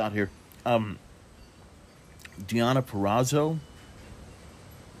put this out here. Deonna Purrazzo,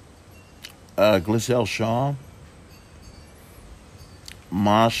 Gliselle Shaw,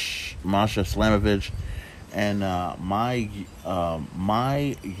 Masha Slamovich, and Mayu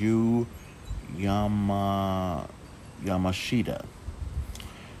Yamashita.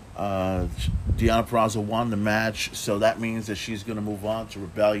 Deonna Purrazzo won the match, so that means that she's going to move on to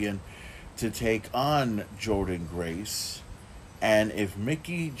Rebellion to take on Jordynne Grace. And if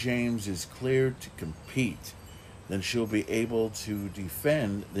Mickie James is cleared to compete, then she'll be able to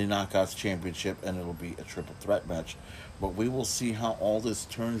defend the Knockouts Championship, and it'll be a triple threat match. But we will see how all this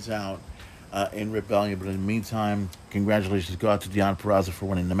turns out in Rebellion. But in the meantime, congratulations go out to Deonna Purrazzo for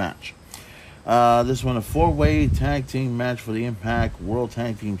winning the match. This one, a 4-way tag team match for the Impact World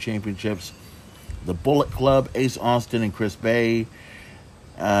Tag Team Championships. The Bullet Club, Ace Austin and Chris Bay,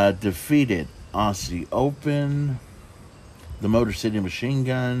 defeated Aussie Open, the Motor City Machine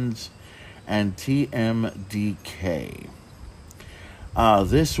Guns, and TMDK.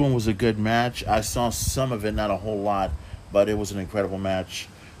 This one was a good match. I saw some of it, not a whole lot, but it was an incredible match.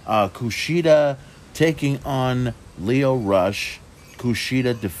 Kushida taking on Leo Rush.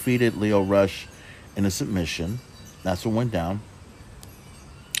 Kushida defeated Leo Rush in a submission. That's what went down.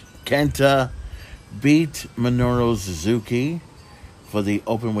 Kenta beat Minoru Suzuki for the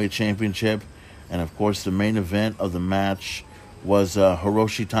Openweight Championship. And, of course, the main event of the match was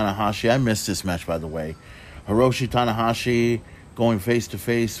Hiroshi Tanahashi. I missed this match, by the way. Hiroshi Tanahashi going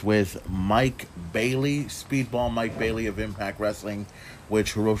face-to-face with Mike Bailey, Speedball Mike Bailey of Impact Wrestling,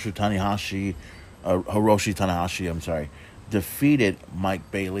 which Hiroshi Tanahashi, defeated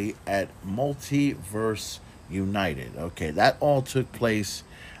Mike Bailey at Multiverse United. Okay, that all took place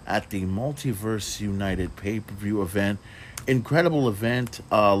at the Multiverse United pay-per-view event. Incredible event.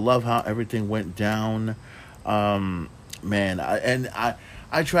 Love how everything went down. Man, I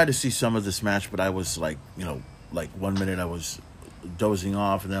tried to see some of this match, but I was like 1 minute I was dozing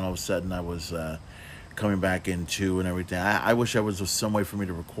off, and then all of a sudden I was coming back into and everything. I wish there was some way for me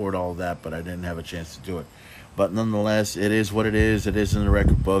to record all of that, but I didn't have a chance to do it. But nonetheless, it is what it is. It is in the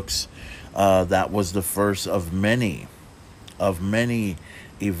record books. That was the first of many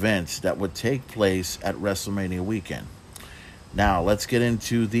events that would take place at WrestleMania weekend. Now, let's get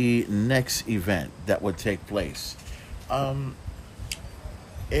into the next event that would take place.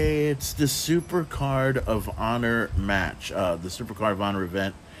 It's the Super Card of Honor match. The Super Card of Honor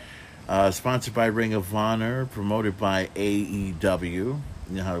event, sponsored by Ring of Honor, promoted by AEW. You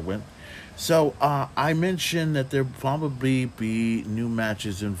know how it went. So, I mentioned that there'll probably be new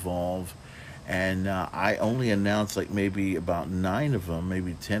matches involved, and I only announced like maybe about 9 of them,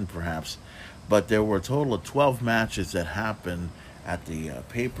 maybe 10 perhaps, but there were a total of 12 matches that happened at the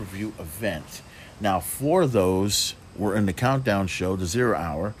pay-per-view event. Now, 4 of those were in the countdown show, the 0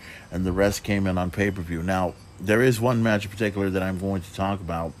 hour, and the rest came in on pay-per-view. Now, there is one match in particular that I'm going to talk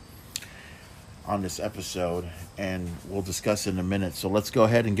about on this episode, and we'll discuss it in a minute. So let's go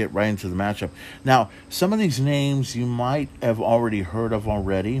ahead and get right into the matchup. Now, some of these names you might have already heard of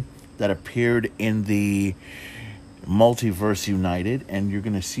already that appeared in the Multiverse United, and you're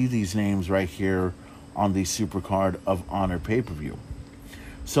going to see these names right here on the Supercard of Honor pay-per-view.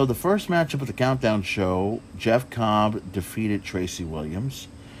 So the first matchup of the countdown show, Jeff Cobb defeated Tracy Williams.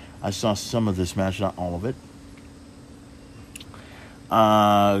 I saw some of this match, not all of it.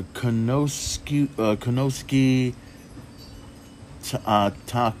 Konosuke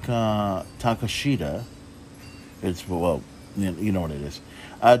Takashita, it's, well, you know what it is,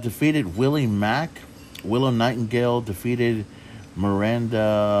 defeated Willie Mack. Willow Nightingale defeated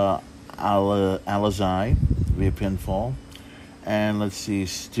Miranda Alizai via pinfall. And let's see,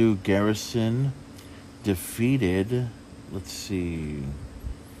 Stu Garrison defeated, Stu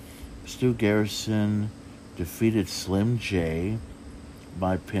Garrison defeated Slim J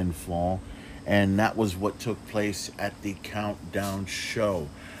by pinfall, and that was what took place at the countdown show.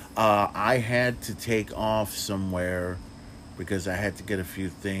 I had to take off somewhere because I had to get a few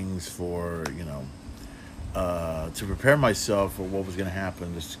things for, to prepare myself for what was going to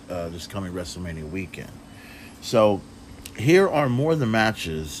happen this coming WrestleMania weekend. So here are more of the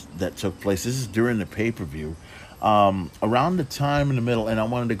matches that took place. This is during the pay-per-view. Around the time in the middle, and I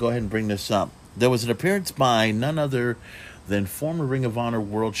wanted to go ahead and bring this up, there was an appearance by none other than former Ring of Honor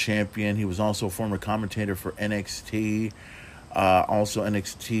World Champion. He was also a former commentator for NXT. Also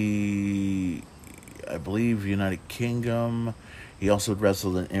NXT, I believe, United Kingdom. He also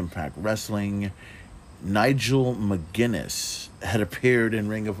wrestled in Impact Wrestling. Nigel McGuinness had appeared in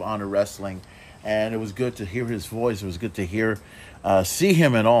Ring of Honor Wrestling, And it was good to hear his voice. It was good to see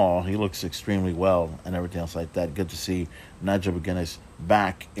him at all. He looks extremely well and everything else like that. Good to see Nigel McGuinness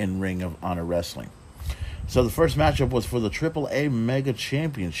back in Ring of Honor Wrestling. So the first matchup was for the AAA Mega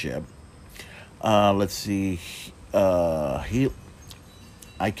Championship. Let's see. I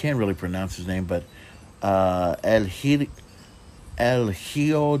can't really pronounce his name, but El Hijo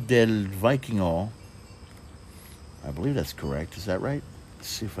del Vikingo. I believe that's correct. Is that right? Let's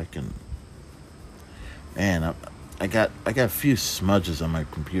see if I can. Man, I got a few smudges on my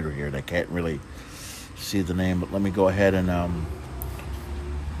computer here that I can't really see the name, but let me go ahead and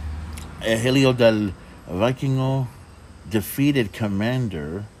Helio del Vikingo defeated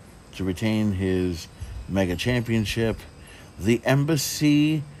Commander to retain his Mega Championship. The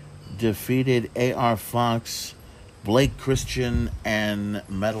Embassy defeated AR Fox, Blake Christian, and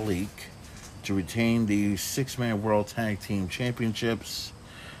Metalik to retain the 6-man World Tag Team Championships.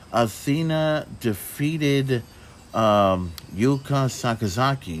 Athena defeated Yuka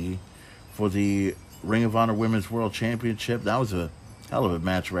Sakazaki for the Ring of Honor Women's World Championship. That was a hell of a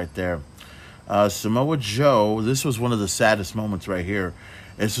match right there. Samoa Joe, this was one of the saddest moments right here.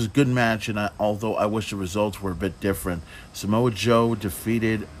 This was a good match, and although I wish the results were a bit different, Samoa Joe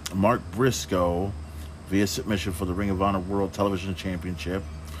defeated Mark Briscoe via submission for the Ring of Honor World Television Championship.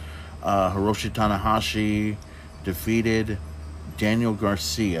 Hiroshi Tanahashi defeated Daniel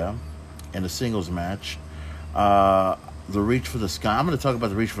Garcia in a singles match. The Reach for the Sky. I'm going to talk about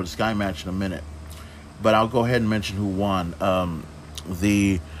the Reach for the Sky match in a minute, but I'll go ahead and mention who won.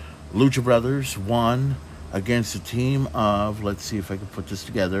 The Lucha Brothers won against a team of, let's see if I can put this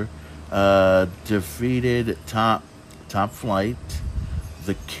together, defeated Top Flight,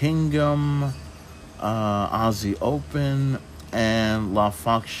 the Kingdom, Aussie Open, and La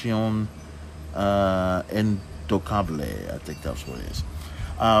Facción Intocable. I think that's what it is.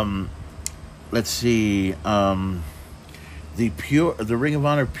 Let's see. The Ring of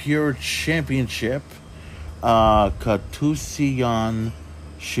Honor Pure Championship, Katsuyan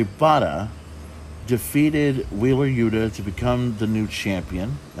Shibata defeated Wheeler Yuta to become the new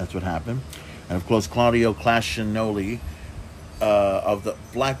champion. That's what happened. And of course, Claudio Clasinoli of the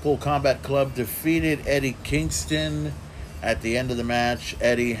Blackpool Combat Club defeated Eddie Kingston at the end of the match.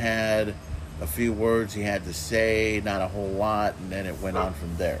 Eddie had a few words he had to say, not a whole lot, and then it went on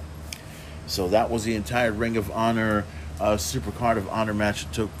from there. So that was the entire Ring of Honor Supercard of Honor match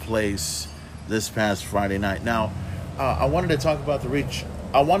that took place this past Friday night. Now, I wanted to talk about the Reach.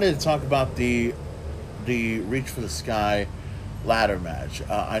 I wanted to talk about the Reach for the Sky ladder match.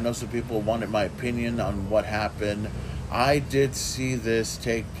 I know some people wanted my opinion on what happened. I did see this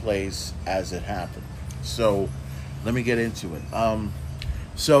take place as it happened. So let me get into it.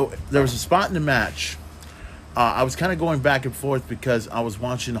 So there was a spot in the match. I was kind of going back and forth because I was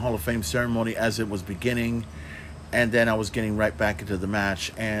watching the Hall of Fame ceremony as it was beginning, and then I was getting right back into the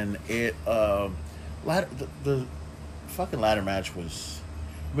match. And the fucking ladder match was,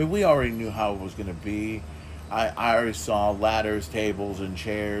 I mean, we already knew how it was going to be. I already saw ladders, tables, and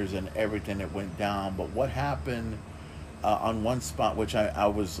chairs and everything that went down. But what happened on one spot, which I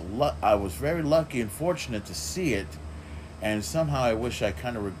was very lucky and fortunate to see it, and somehow I wish I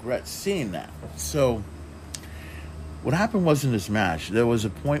kind of regret seeing that. So what happened was, in this match, there was a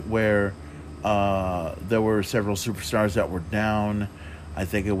point where there were several superstars that were down. I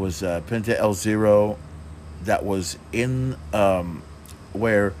think it was Penta El Zero that was in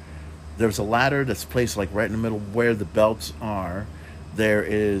where there's a ladder that's placed like right in the middle where the belts are. There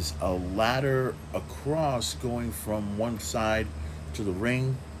is a ladder across going from one side to the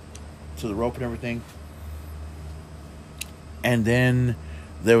ring, to the rope and everything. And then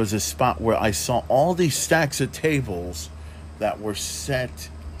there was a spot where I saw all these stacks of tables that were set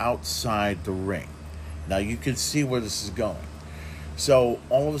outside the ring. Now you can see where this is going. So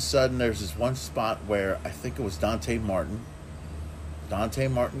all of a sudden there's this one spot where I think it was Dante Martin. Dante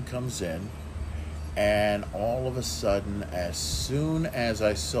Martin comes in, and all of a sudden, as soon as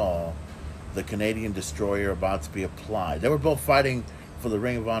I saw the Canadian Destroyer about to be applied, they were both fighting for the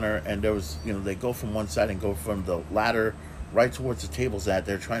Ring of Honor, and there was, they go from one side and go from the ladder right towards the tables that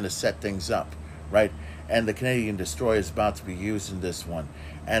they're trying to set things up, right? And the Canadian Destroyer is about to be used in this one.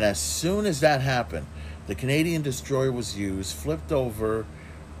 And as soon as that happened, the Canadian Destroyer was used, flipped over,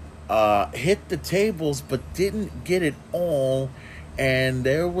 hit the tables, but didn't get it all. And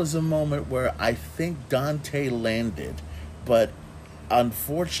there was a moment where I think Dante landed, but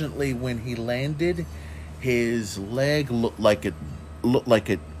unfortunately when he landed, his leg looked like it,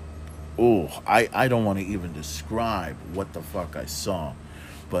 I don't want to even describe what the fuck I saw,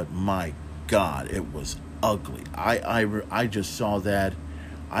 but my God, it was ugly. I just saw that.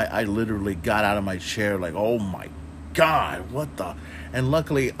 I literally got out of my chair like, oh my God, what the? And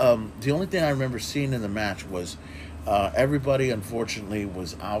luckily, the only thing I remember seeing in the match was everybody, unfortunately,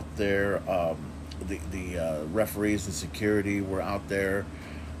 was out there. The referees and security were out there.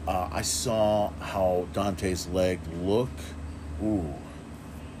 I saw how Dante's leg looked. Ooh.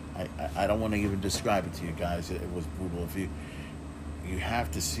 I don't want to even describe it to you guys. It was brutal. If you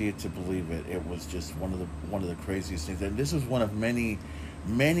have to see it to believe it. It was just one of the craziest things. And this was one of many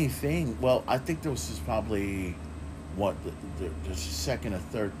things. Well, I think this was probably the second or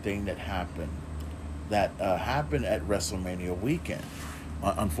third thing that happened at WrestleMania weekend.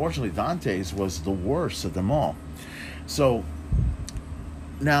 Unfortunately, Dante's was the worst of them all. So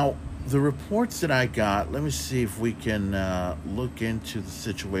now, the reports that I got, let me see if we can look into the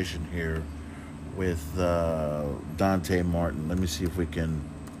situation here with Dante Martin. Let me see if we can...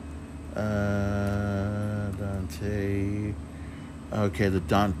 Dante... Okay, the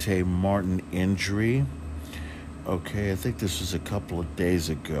Dante Martin injury. Okay, I think this was a couple of days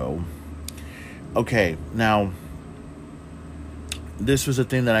ago. Okay, now, this was a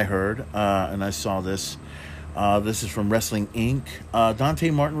thing that I heard, and I saw this. This is from Wrestling Inc. Dante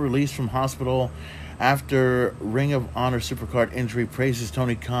Martin released from hospital after Ring of Honor Supercard injury, praises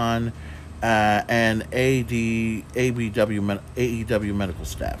Tony Khan and AEW medical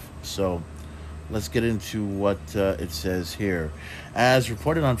staff. So let's get into what it says here. As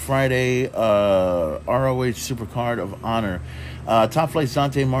reported on Friday, ROH Supercard of Honor, Top Flight's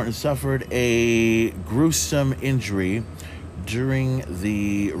Dante Martin suffered a gruesome injury during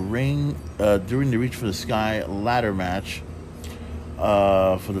the Reach for the Sky ladder match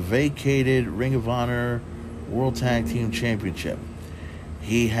for the vacated Ring of Honor World Tag Team Championship.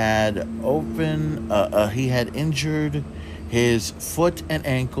 He had injured his foot and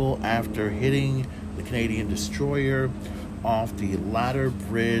ankle after hitting the Canadian Destroyer off the ladder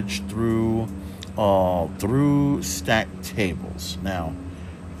bridge through stacked tables. Now,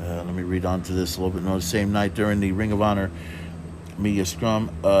 let me read on to this a little bit more. The same night during the Ring of Honor media scrum,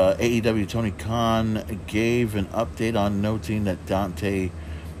 AEW Tony Khan gave an update on noting that Dante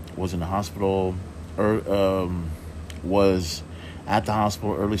was in the hospital, was at the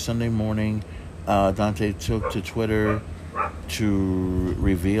hospital early Sunday morning. Dante took to Twitter to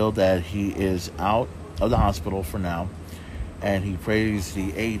reveal that he is out of the hospital for now, and he praised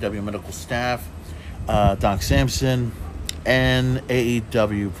the AEW medical staff, Doc Sampson, and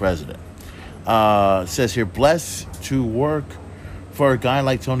AEW president. It says here, blessed to work for a guy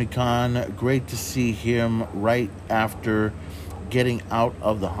like Tony Khan. Great to see him right after getting out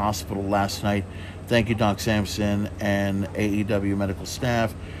of the hospital last night. Thank you, Doc Sampson and AEW medical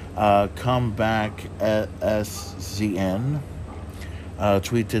staff. Come back at SZN.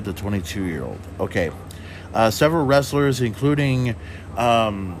 Tweeted the 22-year-old. Okay. Several wrestlers, including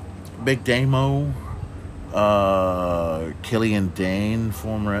Big Damo, Killian Dane,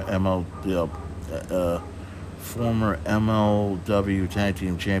 former MLW Tag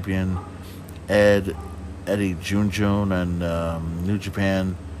Team Champion, Eddie Junjun, and New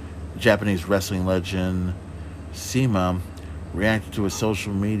Japan Japanese wrestling legend Sema reacted to a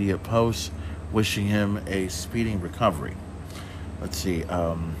social media post wishing him a speedy recovery. Let's see.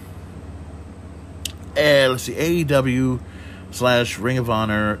 AEW / Ring of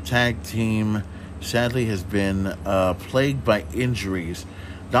Honor tag team sadly has been plagued by injuries.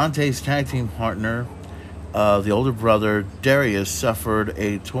 Dante's tag team partner, the older brother Darius, suffered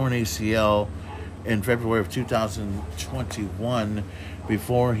a torn ACL in February of 2021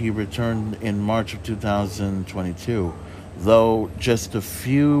 before he returned in March of 2022. Though just a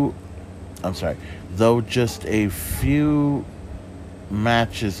few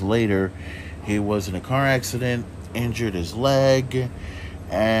matches later, he was in a car accident, injured his leg,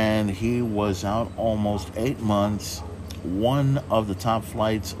 and he was out almost 8 months. One of the Top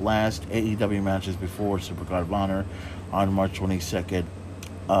Flight's last AEW matches before Supercard of Honor on March 22nd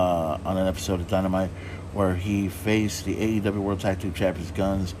on an episode of Dynamite where he faced the AEW World Tag Team Champions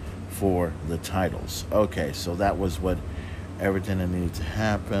Guns for the titles. Okay, so that was what everything that needed to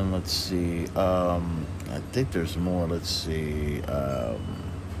happen. Let's see. I think there's more. Let's see. I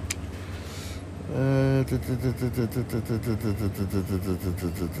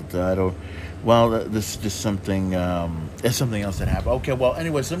don't. Well, this is just something. It's something else that happened. Okay. Well,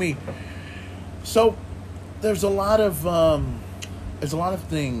 anyways, So, there's a lot of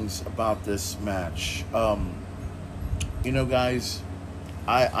things about this match. Guys,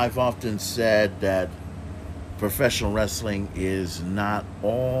 I've often said that professional wrestling is not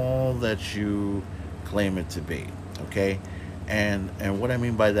all that you claim it to be. Okay, and what I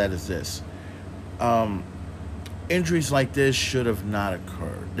mean by that is this. injuries like this should have not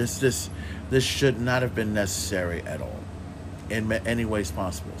occurred. This should not have been necessary at all, in any ways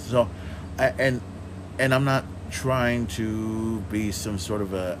possible. So, and I'm not trying to be some sort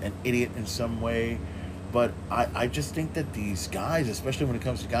of an idiot in some way, but I just think that these guys, especially when it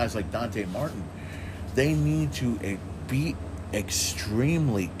comes to guys like Dante Martin, they need to be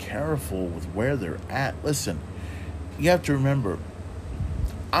extremely careful with where they're at. Listen, you have to remember,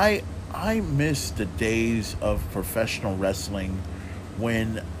 I miss the days of professional wrestling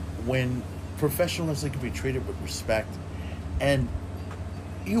when professional wrestling can be treated with respect, and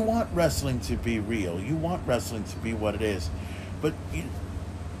you want wrestling to be real. You want wrestling to be what it is, but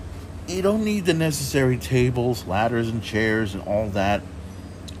you don't need the necessary tables, ladders, and chairs and all that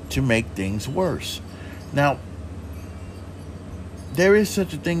to make things worse. Now, there is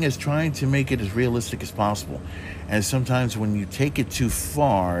such a thing as trying to make it as realistic as possible. And sometimes when you take it too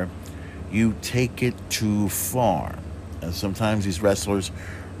far, you take it too far. And sometimes these wrestlers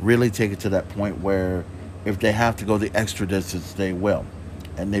really take it to that point where if they have to go the extra distance, they will.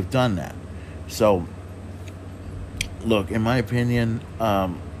 And they've done that. So, look, in my opinion,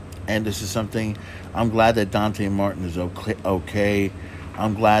 and this is something, I'm glad that Dante Martin is okay.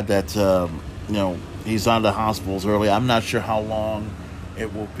 I'm glad that, he's out of the hospitals early. I'm not sure how long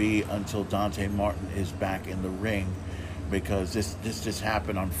it will be until Dante Martin is back in the ring, because this just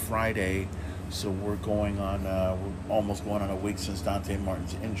happened on Friday, so we're almost going on a week since Dante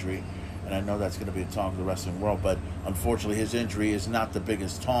Martin's injury, and I know that's going to be a talk of the wrestling world, but unfortunately his injury is not the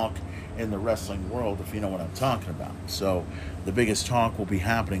biggest talk in the wrestling world, if you know what I'm talking about. So the biggest talk will be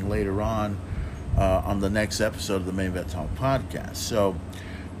happening later on the next episode of the Main Event Talk podcast. So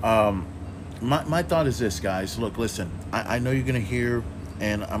my thought is this, guys. Look, listen, I know you're going to hear,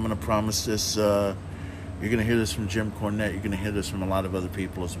 and I'm going to promise this, you're going to hear this from Jim Cornette. You're going to hear this from a lot of other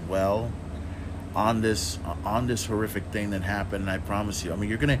people as well on this horrific thing that happened. And I promise you, I mean,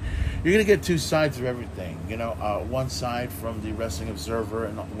 you're going to get two sides of everything. One side from the Wrestling Observer,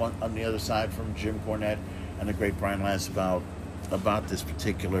 and one on the other side from Jim Cornette and the great Brian Lance about this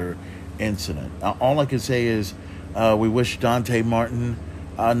particular incident. All I can say is we wish Dante Martin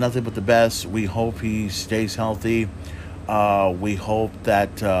nothing but the best. We hope he stays healthy. We hope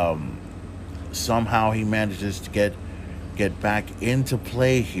that somehow he manages to get back into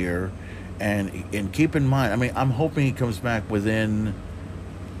play here. And keep in mind, I mean, I'm hoping he comes back within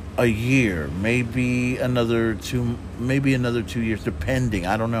a year, maybe another 2 years, depending.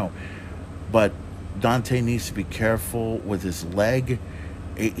 I don't know. But Dante needs to be careful with his leg.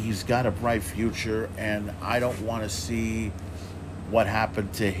 He's got a bright future, and I don't want to see what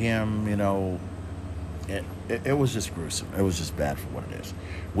happened to him. It was just gruesome. It was just bad for what it is.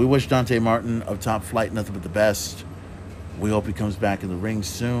 We wish Dante Martin of Top Flight nothing but the best. We hope he comes back in the ring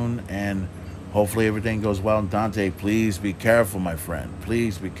soon, and hopefully everything goes well. And Dante, please be careful, my friend.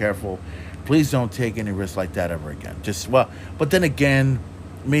 Please be careful. Please don't take any risks like that ever again. But then again,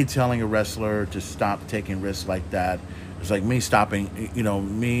 me telling a wrestler to stop taking risks like that, it's like me stopping,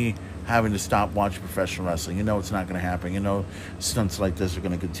 me having to stop watching professional wrestling. It's not going to happen. Stunts like this are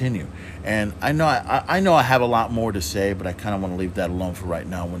going to continue. And I know I have a lot more to say, but I kind of want to leave that alone for right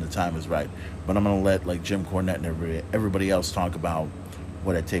now when the time is right. But I'm going to let Jim Cornette and everybody else talk about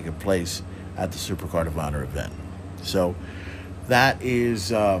what had taken place at the Supercard of Honor event. So that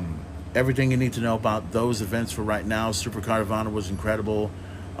is everything you need to know about those events for right now. Supercard of Honor was incredible.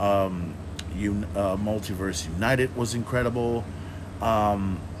 Multiverse United was incredible.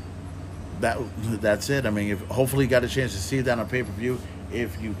 That's it. I mean, hopefully you got a chance to see that on pay-per-view.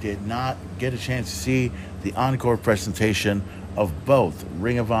 If you did not get a chance to see the encore presentation of both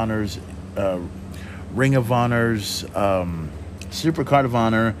Ring of Honor's Supercard of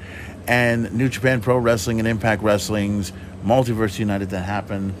Honor and New Japan Pro Wrestling and Impact Wrestling's Multiverse United that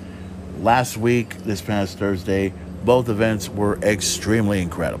happened last week, this past Thursday, both events were extremely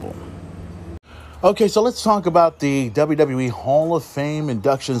incredible. Okay, so let's talk about the WWE Hall of Fame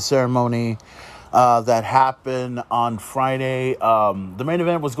induction ceremony that happened on Friday. The main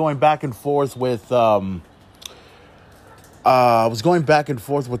event was going back and forth with the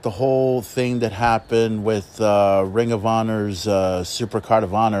whole thing that happened with Ring of Honor's Supercard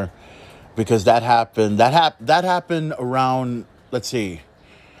of Honor, because that happened around, let's see,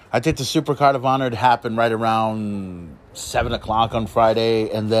 I think the Supercard of Honor happened right around 7 o'clock on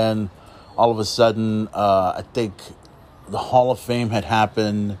Friday, and then all of a sudden, I think the Hall of Fame had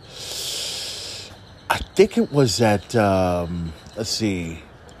happened. I think it was at, let's see,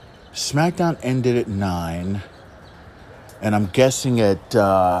 SmackDown ended at 9. And I'm guessing at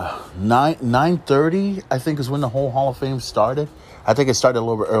 9:30, I think, is when the whole Hall of Fame started. I think it started a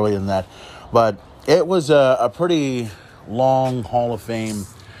little bit earlier than that. But it was a pretty long Hall of Fame,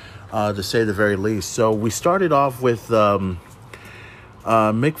 to say the very least. So we started off with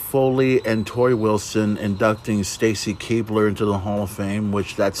Mick Foley and Tori Wilson inducting Stacy Keibler into the Hall of Fame,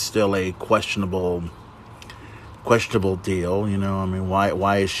 which that's still a questionable deal. You know, I mean,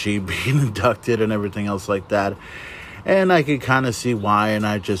 why is she being inducted and everything else like that? And I could kind of see why, and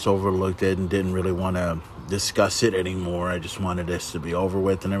I just overlooked it and didn't really want to discuss it anymore. I just wanted this to be over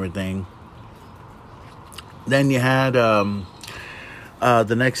with and everything. Then you had the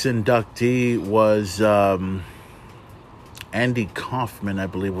next inductee was Andy Kaufman, I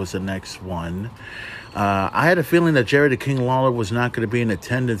believe, was the next one. I had a feeling that Jerry the King Lawler was not going to be in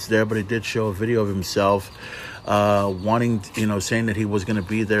attendance there, but he did show a video of himself wanting, saying that he was going to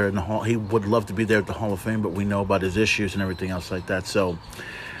be there in the hall. He would love to be there at the Hall of Fame, but we know about his issues and everything else like that. So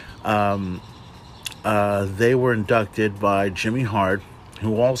they were inducted by Jimmy Hart,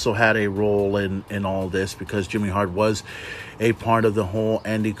 who also had a role in all this, because Jimmy Hart was a part of the whole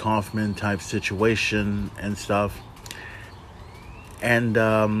Andy Kaufman type situation and stuff. And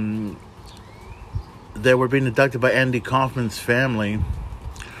they were being inducted by Andy Kaufman's family,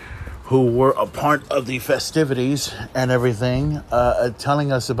 who were a part of the festivities and everything,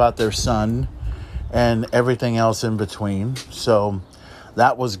 telling us about their son and everything else in between. So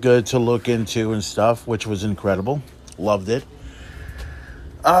that was good to look into and stuff, which was incredible. Loved it.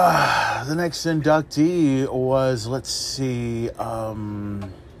 The next inductee was, let's see,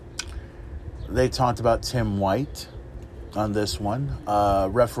 they talked about Tim White on this one.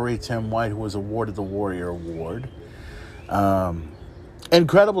 Referee Tim White, who was awarded the Warrior Award.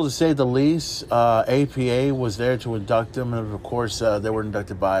 Incredible to say the least. APA was there to induct him, and of course they were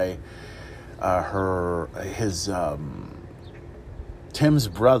inducted by Tim's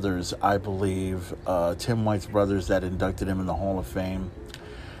brothers, I believe, Tim White's brothers, that inducted him in the Hall of Fame,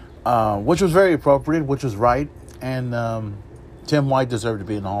 which was very appropriate, which was right, and Tim White deserved to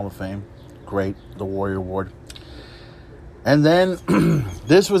be in the Hall of Fame. Great, the Warrior Award. And then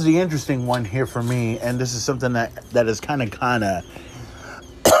this was the interesting one here for me, and this is something that has kind of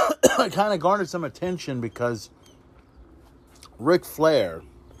garnered some attention, because Ric Flair,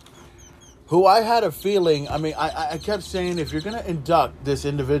 who I had a feeling, I kept saying, if you're going to induct this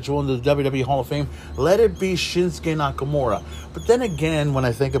individual into the WWE Hall of Fame, let it be Shinsuke Nakamura. But then again, when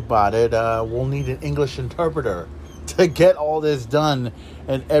I think about it, we'll need an English interpreter to get all this done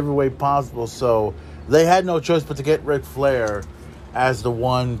in every way possible. So they had no choice but to get Ric Flair as the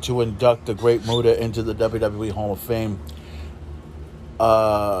one to induct the Great Muta into the WWE Hall of Fame.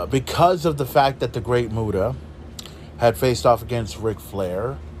 Because of the fact that the Great Muta had faced off against Ric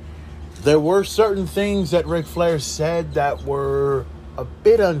Flair, there were certain things that Ric Flair said that were a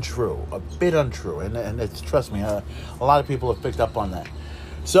bit untrue. And it's, trust me, a lot of people have picked up on that.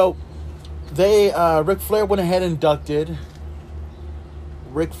 So Ric Flair went ahead and inducted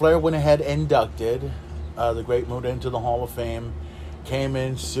the Great Muta into the Hall of Fame. Came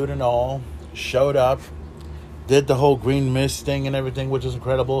in, suit and all, showed up, did the whole green mist thing and everything, which was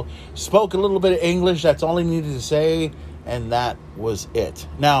incredible. Spoke a little bit of English, that's all he needed to say, and that was it.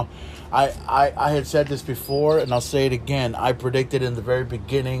 Now, I had said this before, and I'll say it again. I predicted in the very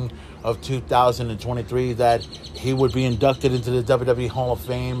beginning of 2023 that he would be inducted into the WWE Hall of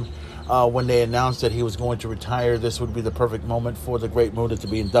Fame. When they announced that he was going to retire, this would be the perfect moment for the Great Muta to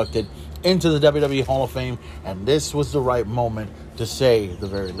be inducted into the WWE Hall of Fame, and this was the right moment, to say the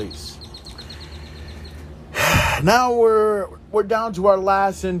very least. Now we're down to our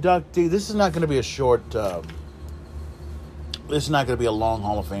last inductee. This is not going to be a short. This is not going to be a long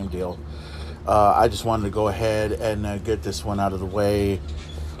Hall of Fame deal. I just wanted to go ahead and get this one out of the way,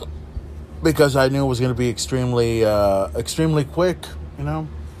 because I knew it was going to be extremely quick.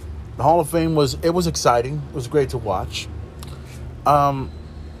 The Hall of Fame was exciting. It was great to watch.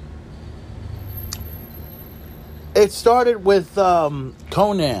 It started with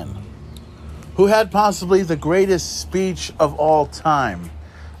Conan, who had possibly the greatest speech of all time.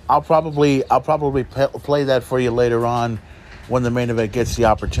 I'll probably play that for you later on when the main event gets the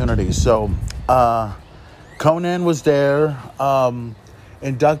opportunity. So Conan was there,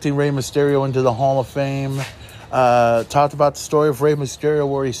 inducting Rey Mysterio into the Hall of Fame. Talked about the story of Rey Mysterio,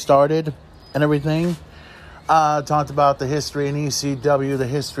 where he started and everything. Talked about the history in ECW, the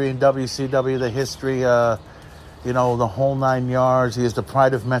history in WCW, the history, the whole 9 yards. He is the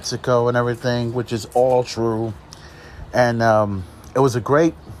pride of Mexico and everything, which is all true. And it was a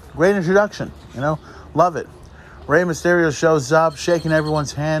great introduction. Love it. Rey Mysterio shows up, shaking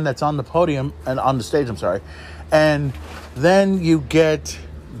everyone's hand that's on the podium, and on the stage, I'm sorry. And then you get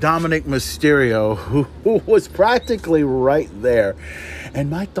Dominic Mysterio, who was practically right there. And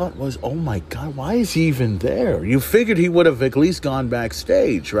my thought was, oh my God, why is he even there? You figured he would have at least gone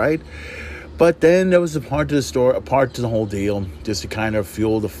backstage, right? But then there was a part to the whole deal, just to kind of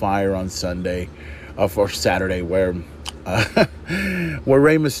fuel the fire on Sunday, or Saturday, where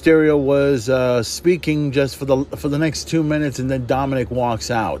Rey Mysterio was speaking just for the next 2 minutes, and then Dominic walks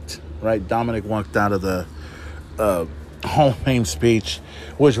out. Right, Dominic walked out of the Hall of Fame speech,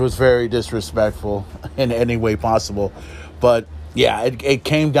 which was very disrespectful in any way possible. But yeah, it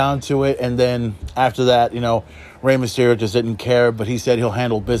came down to it, and then after that, Rey Mysterio just didn't care, but he said he'll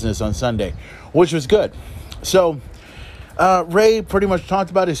handle business on Sunday, which was good. So Rey pretty much talked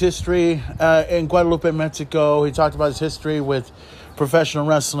about his history in Guadalupe, Mexico. He talked about his history with professional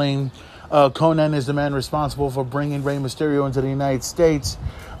wrestling. Conan is the man responsible for bringing Rey Mysterio into the United States.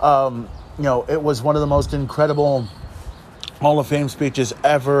 It was one of the most incredible Hall of Fame speeches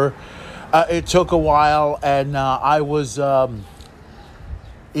ever. It took a while, and I was,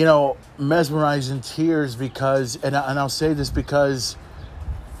 mesmerized in tears because, and I'll say this because,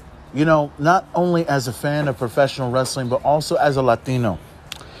 not only as a fan of professional wrestling, but also as a Latino.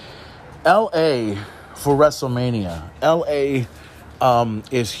 L.A. for WrestleMania. L.A.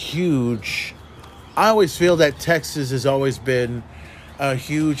 Is huge. I always feel that Texas has always been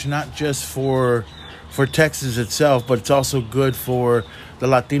huge, not just for Texas itself, but it's also good for the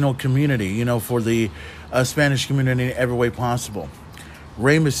Latino community, for the Spanish community in every way possible.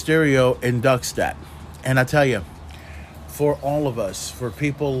 Rey Mysterio inducts that. And I tell you, for all of us, for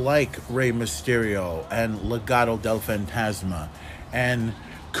people like Rey Mysterio and Legado del Fantasma and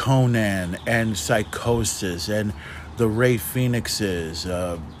Conan and Psychosis and the Rey Phoenixes,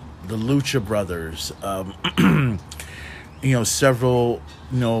 the Lucha Brothers, several,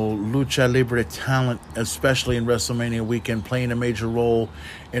 Lucha Libre talent, especially in WrestleMania weekend, playing a major role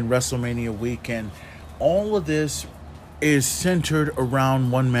in WrestleMania weekend. All of this is centered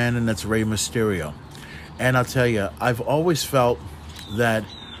around one man, and that's Rey Mysterio. And I'll tell you, I've always felt that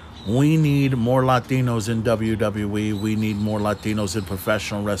we need more Latinos in WWE. We need more Latinos in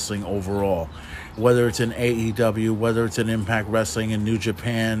professional wrestling overall. Whether it's in AEW, whether it's in Impact Wrestling, in New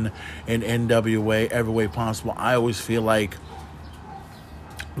Japan, in NWA, every way possible. I always feel like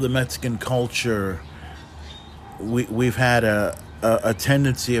the Mexican culture, we've had a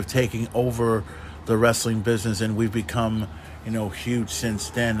tendency of taking over the wrestling business, and we've become, huge since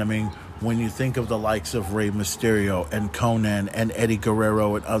then. I mean, when you think of the likes of Rey Mysterio and Conan and Eddie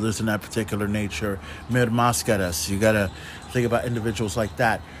Guerrero and others in that particular nature, Mir Máscaras, you got to think about individuals like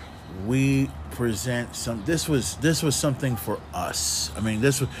that. We present this was something for us. I mean,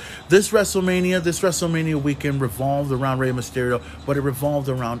 this WrestleMania weekend revolved around Rey Mysterio, but it revolved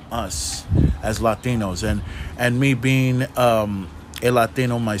around us as Latinos, and me being a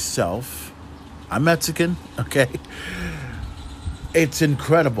Latino myself. I'm Mexican, okay? It's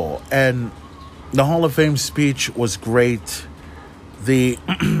incredible, and the Hall of Fame speech was great. The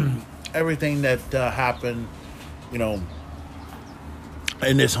everything that happened,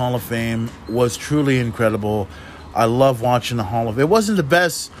 in this Hall of Fame was truly incredible. I love watching the Hall of Fame. It wasn't the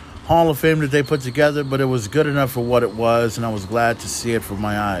best Hall of Fame that they put together, but it was good enough for what it was, and I was glad to see it from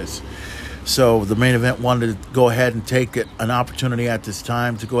my eyes. So the main event wanted to go ahead and take an opportunity at this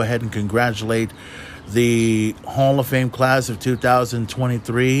time to go ahead and congratulate the Hall of Fame class of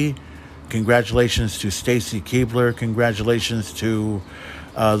 2023. Congratulations to Stacy Keibler. Congratulations to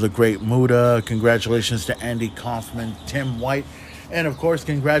the Great Muta. Congratulations to Andy Kaufman, Tim White. And, of course,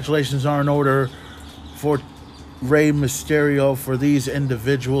 congratulations are in order for Rey Mysterio, for these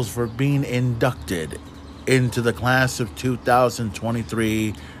individuals, for being inducted into the class of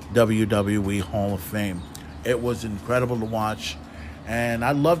 2023 WWE Hall of Fame. It was incredible to watch. And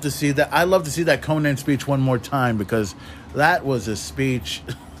I'd love to see that. I'd love to see that Conan speech one more time, because that was a speech.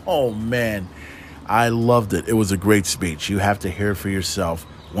 Oh, man. I loved it. It was a great speech. You have to hear it for yourself.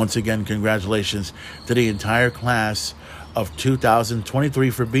 Once again, congratulations to the entire class of 2023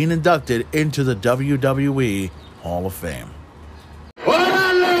 for being inducted into the WWE Hall of Fame.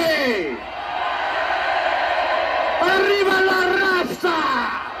 ¡Órale! ¡Arriba la raza!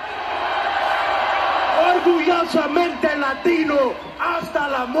 Orgullosamente latino hasta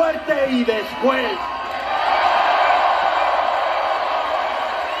la muerte y después.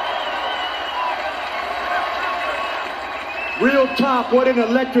 Real talk, what an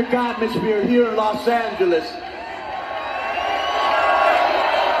electric atmosphere here in Los Angeles.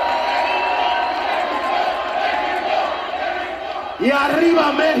 Y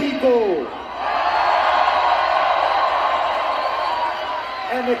arriba Mexico!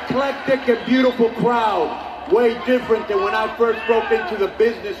 An eclectic and beautiful crowd. Way different than when I first broke into the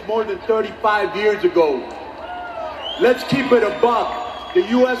business more than 35 years ago. Let's keep it a buck. The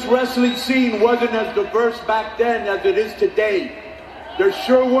U.S. wrestling scene wasn't as diverse back then as it is today. There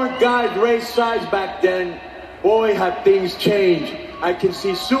sure weren't guys Ray's size back then. Boy, have things changed. I can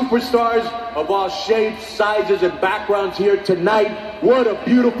see superstars of all shapes, sizes, and backgrounds here tonight. What a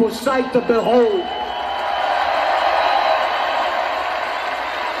beautiful sight to behold.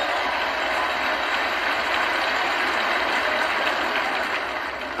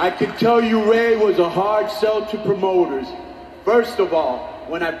 I can tell you Ray was a hard sell to promoters. First of all,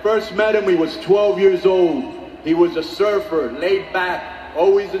 when I first met him, he was 12 years old. He was a surfer, laid back,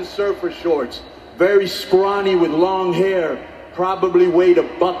 always in surfer shorts, very scrawny with long hair, probably weighed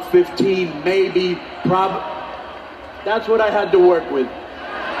 $115, maybe, That's what I had to work with.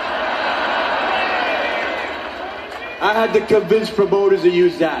 I had to convince promoters to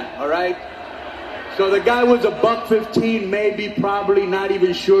use that, all right? So the guy was $115, maybe, probably, not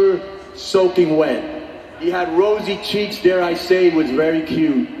even sure, soaking wet. He had rosy cheeks, dare I say, was very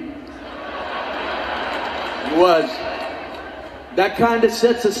cute. He was. That kind of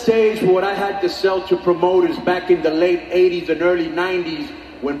sets a stage for what I had to sell to promoters back in the late 80s and early 90s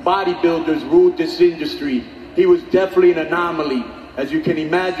when bodybuilders ruled this industry. He was definitely an anomaly. As you can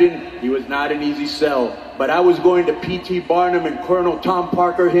imagine, he was not an easy sell. But I was going to P.T. Barnum and Colonel Tom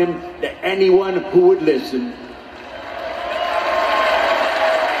Parker him to anyone who would listen.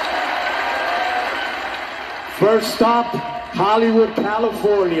 First stop, Hollywood,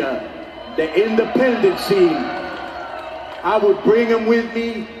 California, the independent scene. I would bring him with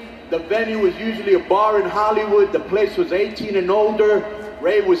me. The venue was usually a bar in Hollywood. The place was 18 and older.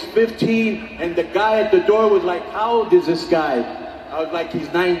 Ray was 15, and the guy at the door was like, "How old is this guy?" I was like, "He's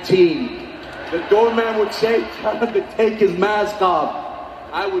 19. The doorman would say, "Tell him to take his mask off."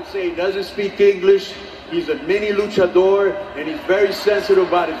 I would say, "He doesn't speak English. He's a mini luchador, and he's very sensitive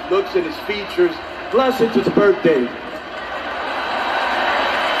about his looks and his features. Plus, it's his birthday."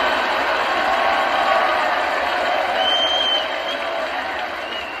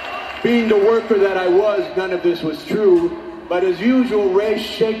 Being the worker that I was, none of this was true. But as usual, Ray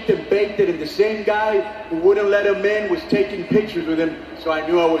shaked and baked it, and the same guy who wouldn't let him in was taking pictures with him, so I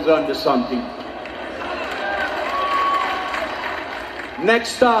knew I was onto something.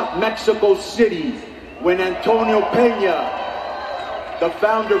 Next stop, Mexico City, when Antonio Peña, the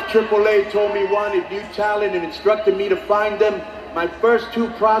founder of AAA, told me he wanted new talent and instructed me to find them. My first two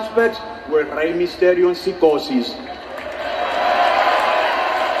prospects were Rey Mysterio and Psicosis.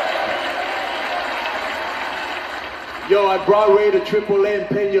 Yo, I brought Ray to AAA and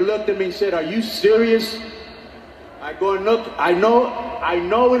Peña looked at me and said, "Are you serious?" I go, "Look, I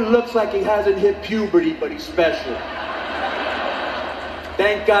know it looks like he hasn't hit puberty, but he's special."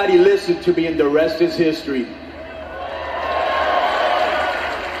 Thank God he listened to me, and the rest is history.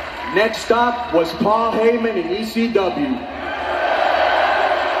 Next stop was Paul Heyman in ECW.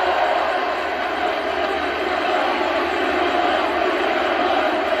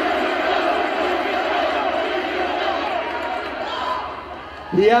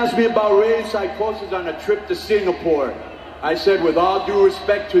 He asked me about Ray's psychosis on a trip to Singapore. I said, "With all due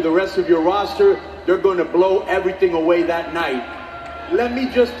respect to the rest of your roster, they're going to blow everything away that night." Let me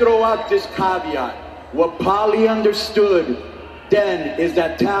just throw out this caveat. What Paulie understood then is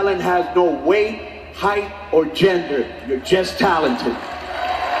that talent has no weight, height, or gender. You're just talented.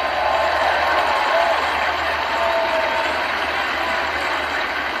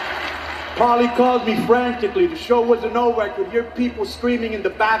 Paulie called me frantically. The show wasn't over. I could hear people screaming in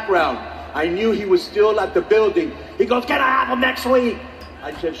the background. I knew he was still at the building. He goes, "Can I have him next week?"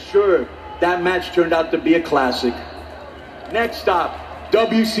 I said, "Sure." That match turned out to be a classic. Next stop,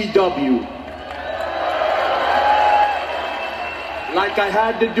 WCW. Like I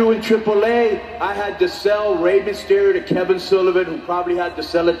had to do in AAA, I had to sell Rey Mysterio to Kevin Sullivan, who probably had to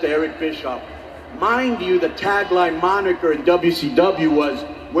sell it to Eric Bischoff. Mind you, the tagline moniker in WCW was,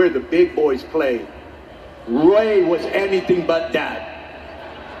 "Where the big boys play." Ray was anything but that.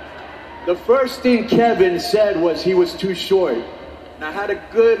 The first thing Kevin said was he was too short. And I had a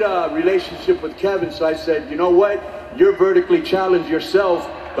good relationship with Kevin, so I said, "You know what? You're vertically challenged yourself,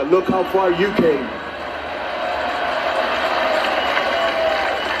 but look how far you came."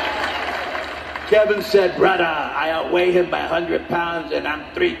 Kevin said, "Brother, I outweigh him by 100 pounds and I'm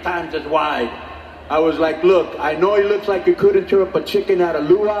 3 times as wide." I was like, "Look, I know he looks like he couldn't turn up a chicken at a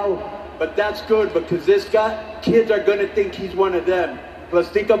luau, but that's good because this guy, kids are gonna think he's one of them. Plus,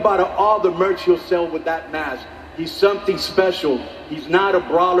 think about all the merch he'll sell with that mask. He's something special. He's not a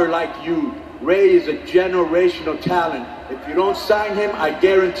brawler like you. Ray is a generational talent. If you don't sign him, I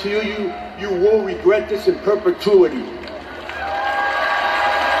guarantee you, you will regret this in perpetuity.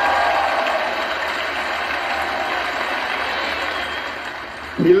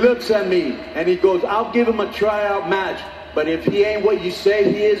 He looks at me and he goes, I'll give him a tryout match, but if he ain't what you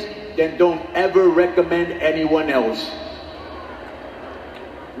say he is, then don't ever recommend anyone else.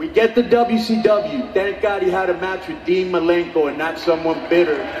 We get the WCW. Thank God he had a match with Dean Malenko and not someone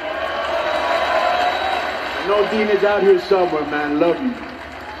bitter. I know Dean is out here somewhere, man. Love you.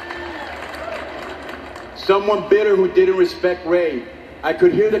 Someone bitter who didn't respect Ray. I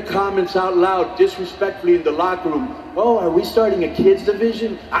could hear the comments out loud, disrespectfully in the locker room. Oh, are we starting a kids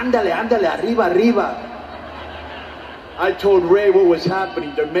division? Ándale, ándale, arriba, arriba. I told Ray what was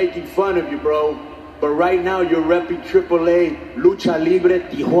happening. They're making fun of you, bro. But right now you're repping AAA, Lucha Libre,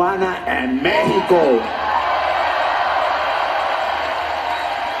 Tijuana, and Mexico.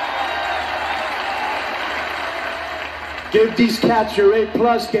 Give these cats your A+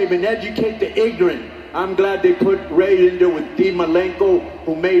 game and educate the ignorant. I'm glad they put Ray in there with Dean Malenko,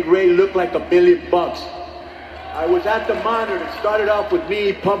 who made Ray look like $1 billion. I was at the monitor. It started off with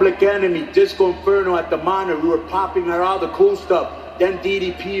me, Public Enemy, Disco Inferno at the monitor. We were popping out all the cool stuff. Then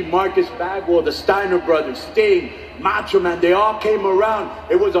DDP, Marcus Bagwell, the Steiner Brothers, Sting, Macho Man, they all came around.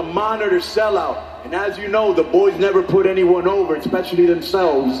 It was a monitor sellout. And as you know, the boys never put anyone over, especially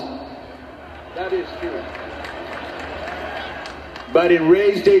themselves. That is true. But in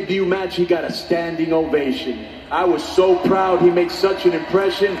Ray's debut match, he got a standing ovation. I was so proud he made such an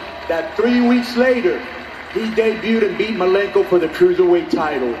impression that 3 weeks later, he debuted and beat Malenko for the Cruiserweight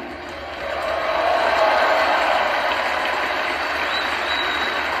title.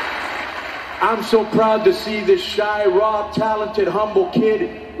 I'm so proud to see this shy, raw, talented, humble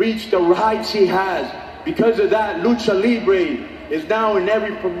kid reach the heights he has. Because of that, Lucha Libre is now in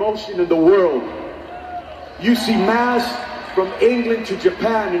every promotion in the world. You see mass from England to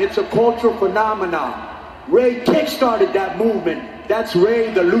Japan, and it's a cultural phenomenon. Ray kickstarted that movement. That's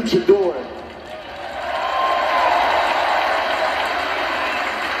Ray the Luchador.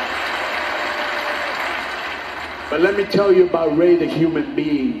 But let me tell you about Ray the human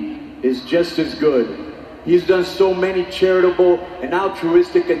being. Is just as good. He's done so many charitable and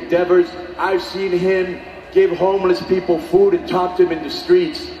altruistic endeavors. I've seen him give homeless people food and talk to them in the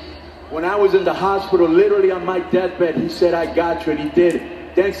streets. When I was in the hospital, literally on my deathbed, he said, I got you, and he did.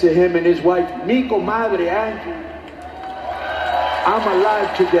 Thanks to him and his wife, mi comadre, Angie. I'm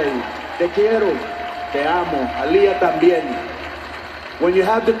alive today. Te quiero. Te amo. Aliyah también. When you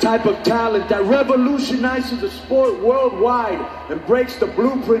have the type of talent that revolutionizes the sport worldwide and breaks the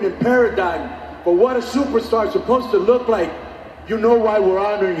blueprint and paradigm for what a superstar is supposed to look like, you know why we're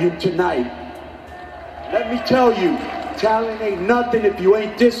honoring him tonight. Let me tell you, talent ain't nothing if you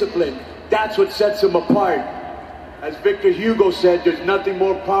ain't disciplined. That's what sets him apart. As Victor Hugo said, there's nothing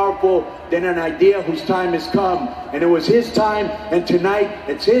more powerful than an idea whose time has come. And it was his time, and tonight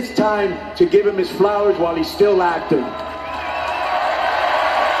it's his time to give him his flowers while he's still active.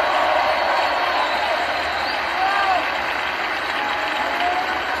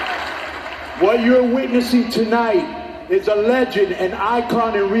 What you're witnessing tonight is a legend, an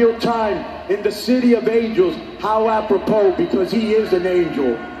icon in real time in the city of angels. How apropos, because he is an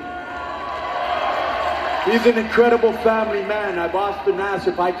angel. He's an incredible family man. I've often asked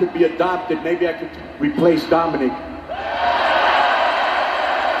if I could be adopted. Maybe I could replace Dominic.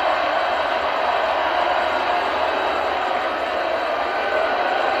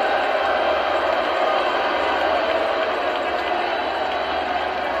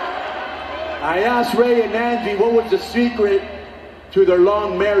 I asked Ray and Angie what was the secret to their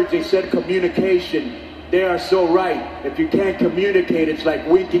long marriage. They said communication. They are so right. If you can't communicate, it's like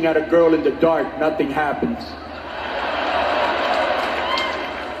winking at a girl in the dark. Nothing happens.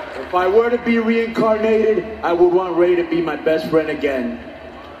 If I were to be reincarnated, I would want Ray to be my best friend again.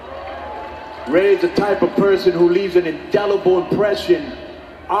 Ray is the type of person who leaves an indelible impression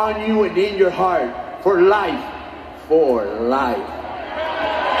on you and in your heart for life. For life.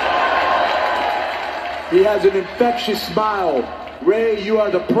 He has an infectious smile. Ray, you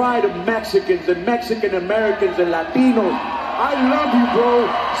are the pride of Mexicans and Mexican Americans and Latinos. I love you, bro.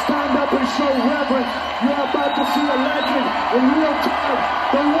 Stand up and show reverence. You're about to see a legend in real time.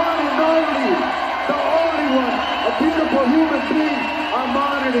 The one and only. The only one. A beautiful human being. I'm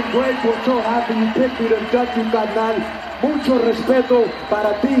honored and grateful. So happy you picked me to induct you, carnal. Mucho respeto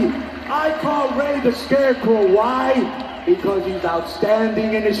para ti. I call Ray the Scarecrow. Why? Because he's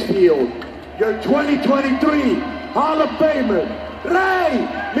outstanding in his field. Your 2023 Hall of Famer, Rey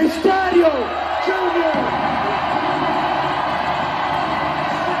Mysterio Jr.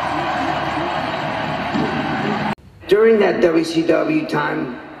 During that WCW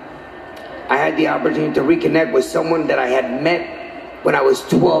time, I had the opportunity to reconnect with someone that I had met when I was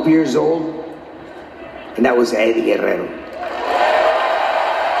 12 years old, and that was Eddie Guerrero.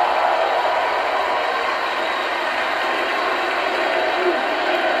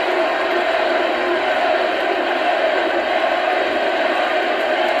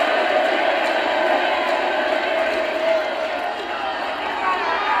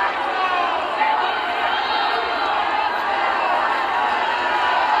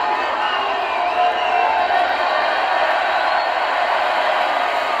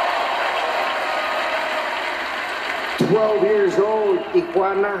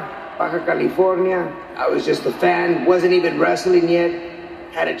 Tijuana, Baja California. I was just a fan, wasn't even wrestling yet.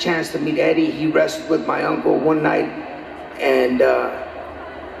 Had a chance to meet Eddie. He wrestled with my uncle one night, and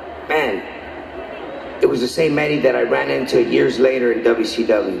man, it was the same Eddie that I ran into years later in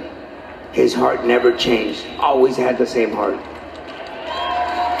WCW. His heart never changed, always had the same heart.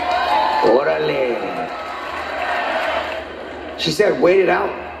 Orale. She said, wait it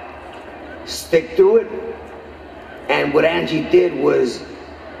out, stick through it. And what Angie did was,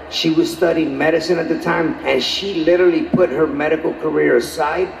 she was studying medicine at the time, and she literally put her medical career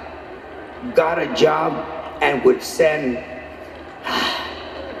aside, got a job, and would send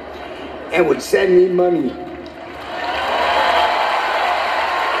me money.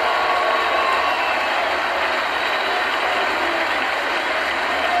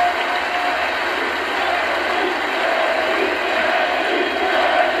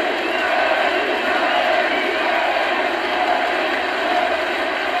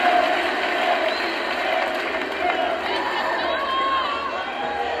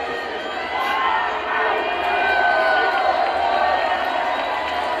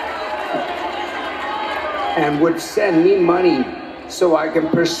 And would send me money so I can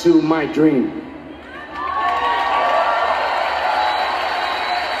pursue my dream.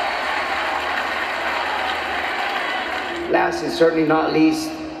 Last and certainly not least,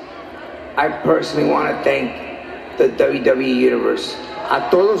 I personally want to thank the WWE Universe. A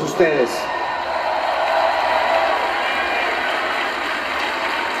todos ustedes.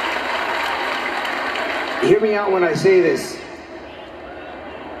 Hear me out when I say this.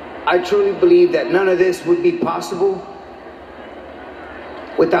 I truly believe that none of this would be possible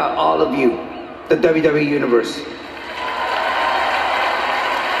without all of you, the WWE Universe.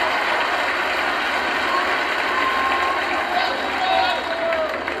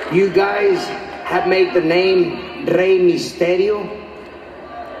 You guys have made the name Rey Mysterio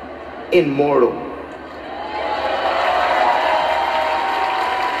immortal.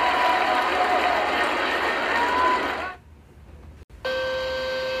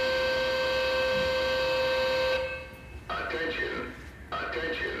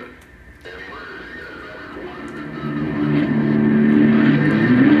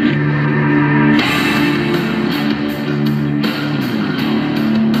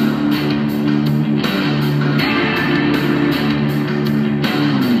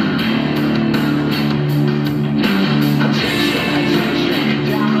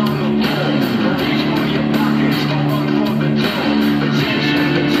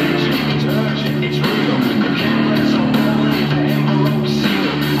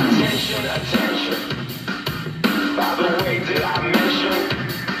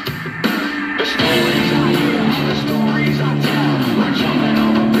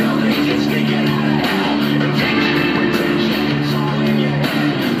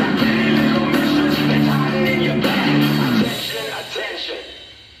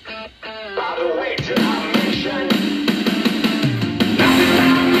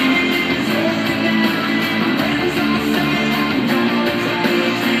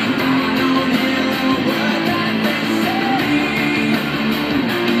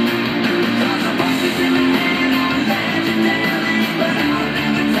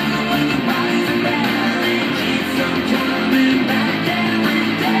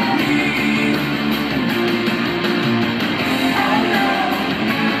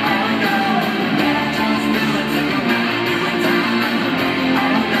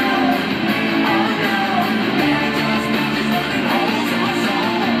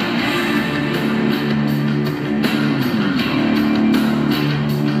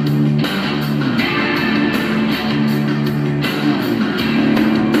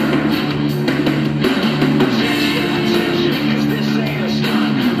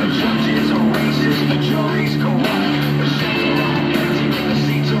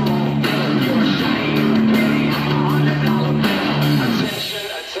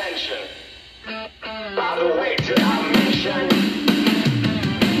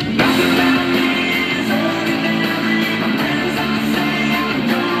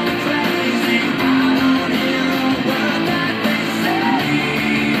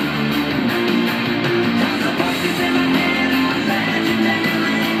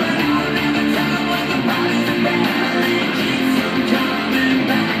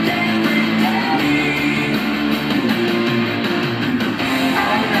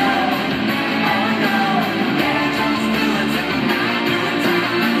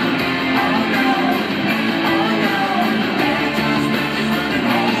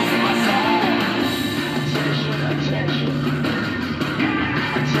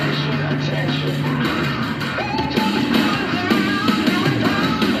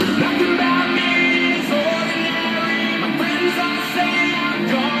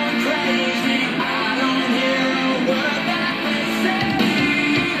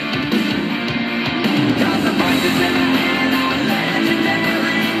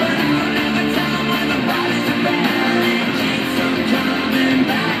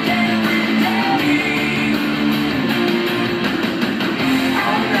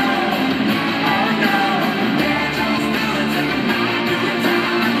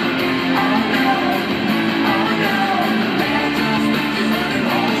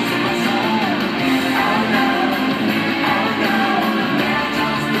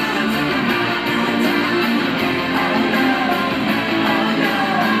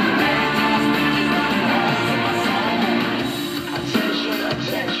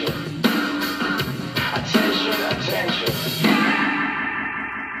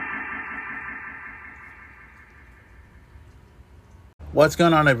 What's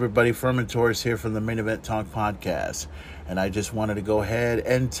going on, everybody? Furman Torres here from the Main Event Talk Podcast. And I just wanted to go ahead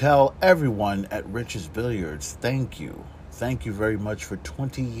and tell everyone at Rich's Billiards, thank you. Thank you very much for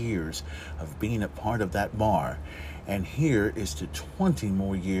 20 years of being a part of that bar. And here is to 20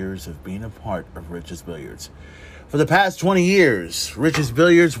 more years of being a part of Rich's Billiards. For the past 20 years, Rich's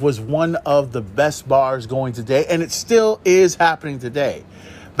Billiards was one of the best bars going today, and it still is happening today.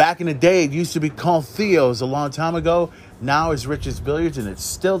 Back in the day, it used to be called Theo's a long time ago. Now it's Rich's Billiards, and it's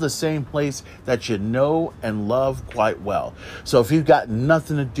still the same place that you know and love quite well. So if you've got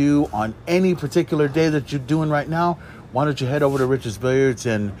nothing to do on any particular day that you're doing right now, why don't you head over to Rich's Billiards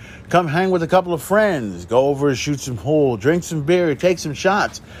and come hang with a couple of friends. Go over and shoot some pool, drink some beer, take some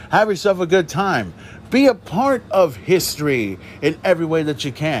shots, have yourself a good time. Be a part of history in every way that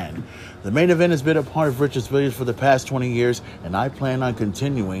you can. The Main Event has been a part of Rich's Billiards for the past 20 years, and I plan on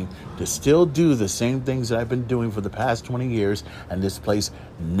continuing to still do the same things that I've been doing for the past 20 years, and this place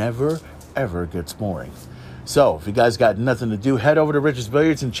never, ever gets boring. So, if you guys got nothing to do, head over to Rich's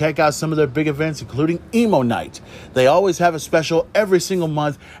Billiards and check out some of their big events, including Emo Night. They always have a special every single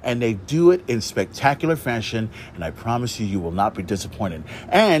month, and they do it in spectacular fashion, and I promise you, you will not be disappointed.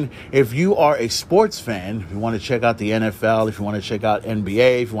 And if you are a sports fan, if you want to check out the NFL, if you want to check out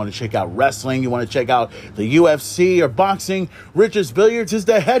NBA, if you want to check out wrestling, you want to check out the UFC or boxing, Rich's Billiards is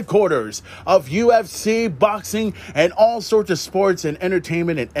the headquarters of UFC, boxing, and all sorts of sports and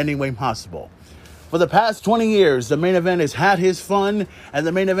entertainment in any way possible. For the past 20 years, the Main Event has had his fun, and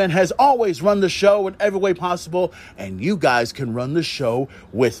the Main Event has always run the show in every way possible, and you guys can run the show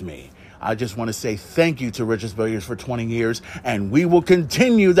with me. I just want to say thank you to Rich's Billiards for 20 years, and we will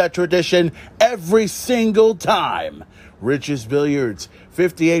continue that tradition every single time. Rich's Billiards,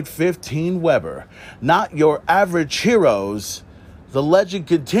 5815 Weber. Not your average heroes. The legend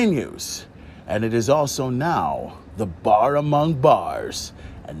continues, and it is also now the bar among bars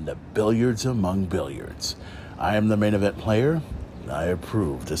and the billiards among billiards. I am the Main Event player, and I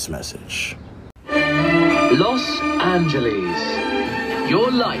approve this message. Los Angeles. Your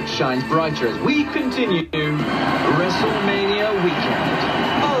light shines brighter as we continue Wrestlemania weekend.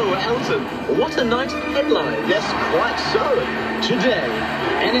 Oh, Elton, what a night of headlines. Yes, quite so. Today,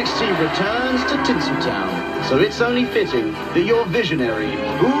 NXT returns to Tinseltown, so it's only fitting that your visionary,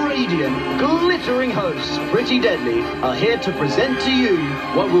 radiant, glittering hosts, Pretty Deadly, are here to present to you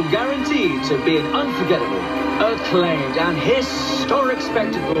what will guarantee to be an unforgettable, acclaimed, and historic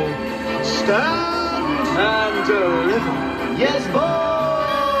spectacle. Stand and deliver. Yes, boy!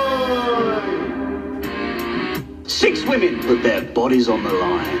 6 women put their bodies on the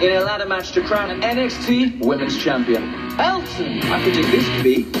line in a ladder match to crown an NXT Women's Champion. Elton, I predict this to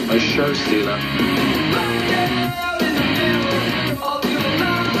be a show stealer.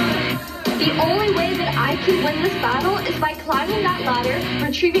 The only way that I can win this battle is by climbing that ladder,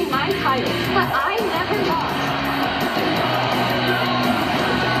 retrieving my title. But I never lost.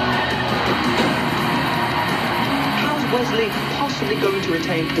 How's Wesley possibly going to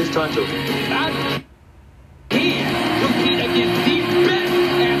retain his title? And he compete against the best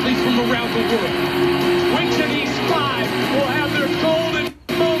athletes from around the world. Wings of these 5 will have their golden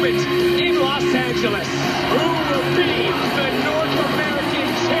moment in Los Angeles. Who will be the North American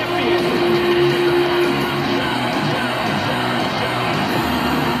champion?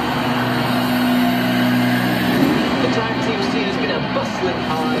 The tag team scene has been a bustling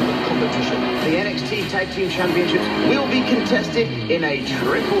hive of competition. The NXT Tag Team Championships will be contested in a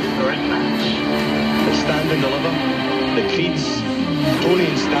triple threat match. The Stand and Deliver, the Creeds, Tony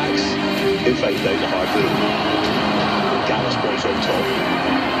and Stacks, they fight down the hard way. Gallus boys on top.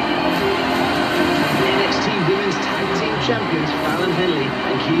 NXT Women's Tag Team Champions Fallon Henley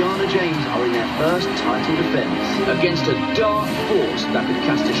and Kiana James are in their first title defense against a dark force that could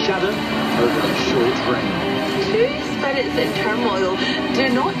cast a shadow over a short reign. 2 spirits in turmoil do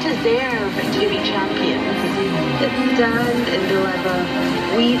not deserve to be champions. Stand and deliver.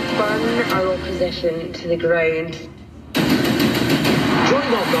 We burn our opposition to the ground. Johnny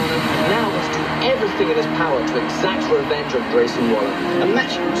Gargano now must do everything in his power to exact revenge on Grayson Waller. A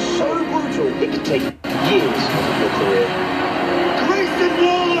match so brutal it could take years of your career. Grayson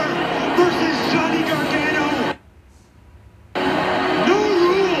Waller versus Johnny Gargano. No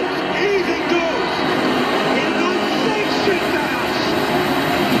rules, anything goes. In an unsanctioned match.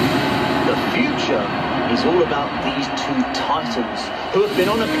 The future is all about these 2 titans who have been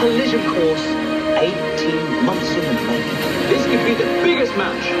on a collision course 18 months in the making. This could be the biggest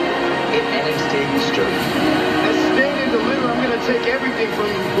match in NXT history. As Stand and Deliver, I'm going to take everything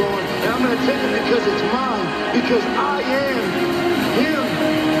from you, Braun, and I'm going to take it because it's mine, because I am him.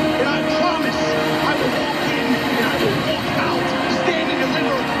 And I promise I will walk in and I will walk out. Stand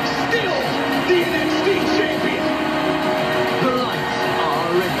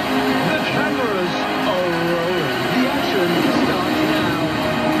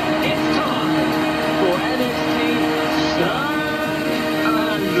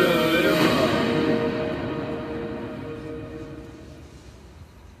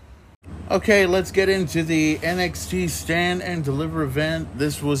Okay, let's get into the NXT Stand and Deliver event.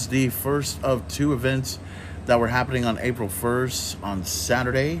 This was the first of two events that were happening on April 1st on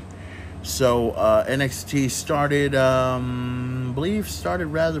Saturday. So NXT started, I believe, started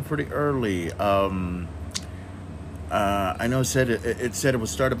rather pretty early. I know it said it would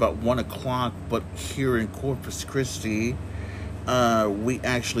start about 1 o'clock, but here in Corpus Christi, we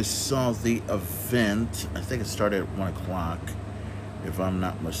actually saw the event. I think it started at 1 o'clock, if I'm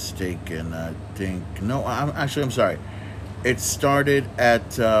not mistaken. I think I'm sorry. It started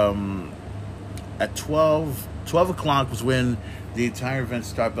at 12 o'clock was when the entire event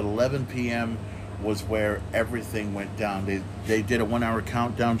started, but 11 p.m. was where everything went down. They did a 1 hour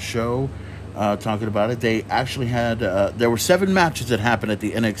countdown show talking about it. They actually had there were 7 matches that happened at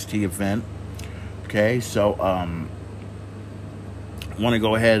the NXT event. Okay, so want to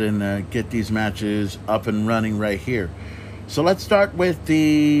go ahead and get these matches up and running right here. So let's start with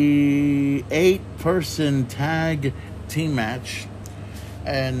the 8-person tag team match.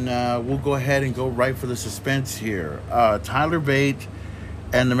 And we'll go ahead and go right for the suspense here. Tyler Bate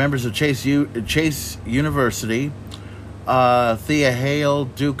and the members of Chase University, Thea Hale,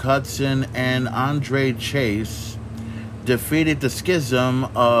 Duke Hudson, and Andre Chase defeated the Schism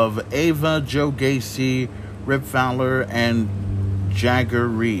of Ava, Joe Gacy, Rip Fowler, and Jagger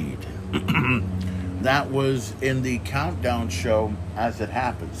Reed. That was in the countdown show as it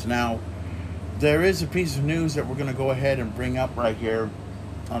happens. Now, there is a piece of news that we're going to go ahead and bring up right here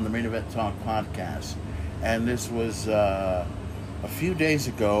on the Main Event Talk podcast. And this was a few days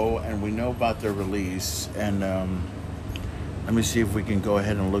ago, and we know about their release. And let me see if we can go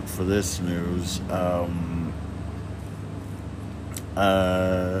ahead and look for this news. Let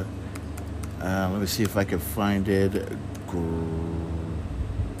me see if I can find it.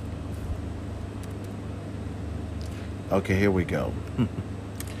 Okay, here we go.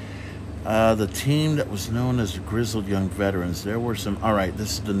 The team that was known as the Grizzled Young Veterans. There were some... All right,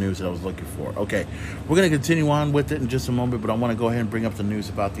 this is the news that I was looking for. Okay, we're going to continue on with it in just a moment, but I want to go ahead and bring up the news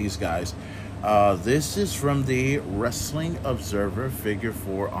about these guys. This is from the Wrestling Observer Figure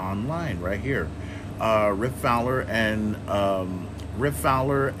 4 Online, right here. Rip Fowler and Rip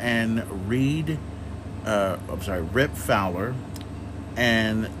Fowler and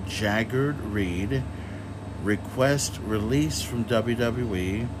Jagger Reed request release from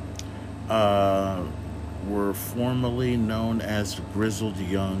WWE. Were formerly known as the Grizzled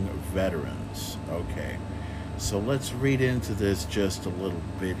Young Veterans. Okay, so let's read into this just a little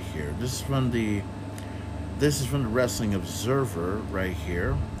bit here. This is from the Wrestling Observer right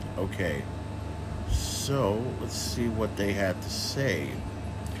here. Okay, so let's see what they had to say.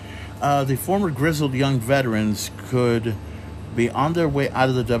 The former Grizzled Young Veterans could be on their way out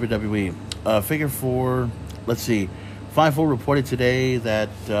of the WWE. Figure 4, let's see. 5-4 reported today that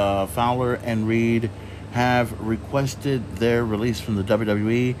Fowler and Reed have requested their release from the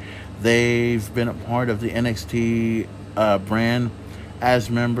WWE. They've been a part of the NXT brand as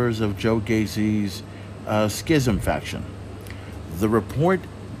members of Joe Gacy's Schism faction. The report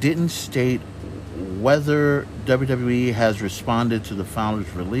didn't state whether WWE has responded to the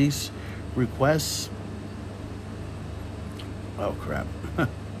Fowler's release requests. Oh, crap. I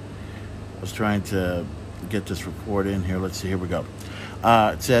was trying to get this report in here. Let's see. Here we go.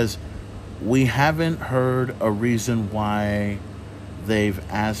 It says, we haven't heard a reason why they've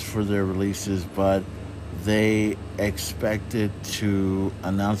asked for their releases, but they expected to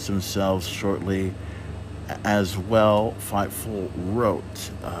announce themselves shortly as well, Fightful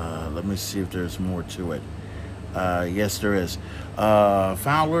wrote. Let me see if there's more to it. Yes, there is.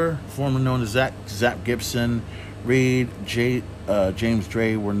 Fowler, formerly known as Zach Gibson, Reed, James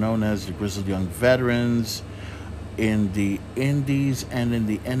Dre were known as the Grizzled Young Veterans in the Indies and in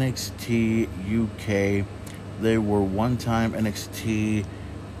the NXT UK. They were one-time NXT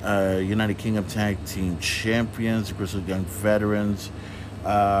United Kingdom Tag Team Champions. The Grizzled Young Veterans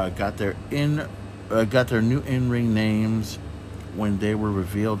got their new in-ring names when they were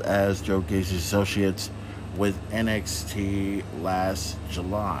revealed as Joe Gacy's associates with NXT last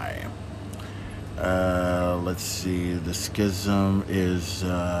July. Let's see. The Schism is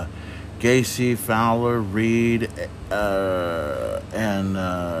Gacy, Fowler, Reed, and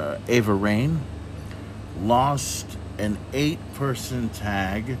Ava Raine lost an 8-person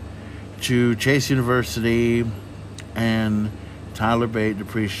tag to Chase University and Tyler Bate, the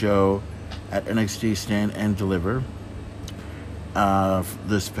pre-show at NXT Stand and Deliver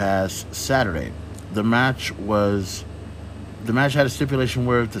this past Saturday. The match had a stipulation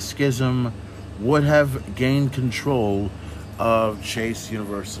where the Schism would have gained control of Chase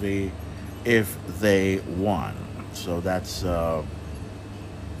University if they won. So that's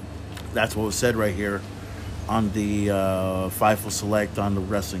That's what was said right here on the Fightful Select on the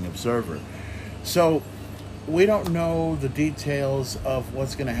Wrestling Observer. So we don't know the details of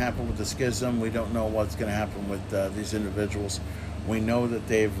what's going to happen with the schism. We don't know what's going to happen with these individuals. We know that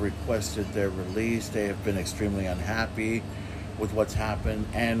they've requested their release. They have been extremely unhappy with what's happened,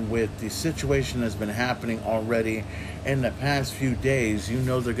 and with the situation that's been happening already in the past few days, you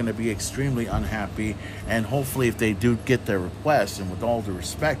know they're going to be extremely unhappy. And hopefully, if they do get their request, and with all due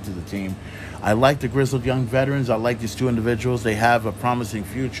respect to the team, I like the grizzled young veterans. I like these two individuals. They have a promising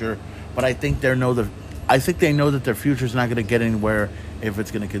future, but I think they know that their future is not going to get anywhere if it's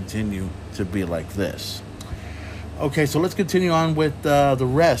going to continue to be like this. Okay, so let's continue on with the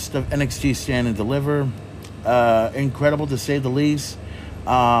rest of NXT Stand and Deliver. Incredible to say the least.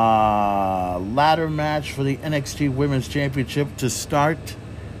 Ladder match for the NXT Women's Championship to start.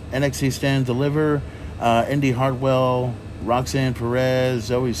 NXT Stand and Deliver. Indy Hartwell, Roxanne Perez,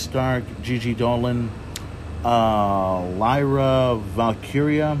 Zoe Stark, Gigi Dolan, Lyra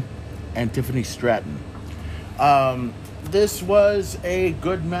Valkyria, and Tiffany Stratton. This was a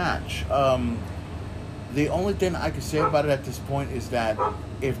good match. The only thing I can say about it at this point is that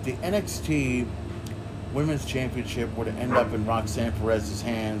if the NXT Women's Championship were to end up in Roxanne Perez's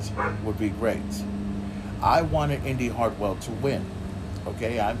hands, would be great. I wanted Indy Hartwell to win.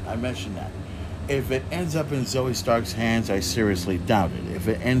 Okay, I mentioned that. If it ends up in Zoe Stark's hands, I seriously doubt it. If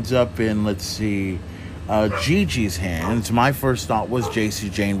it ends up in, Gigi's hands, my first thought was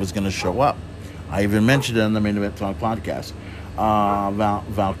JC Jane was going to show up. I even mentioned it on the Main Event Talk podcast.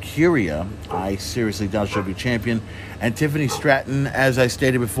 Valkyria, I seriously doubt she'll be champion. And Tiffany Stratton, as I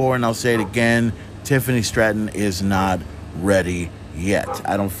stated before, and I'll say it again, Tiffany Stratton is not ready yet.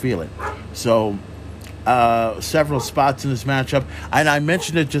 I don't feel it. So, several spots in this matchup. And I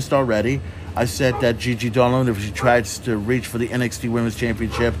mentioned it just already. I said that Gigi Dolan, if she tries to reach for the NXT Women's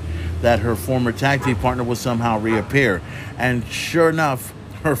Championship, that her former tag team partner will somehow reappear. And sure enough,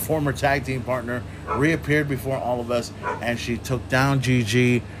 her former tag team partner reappeared before all of us, and she took down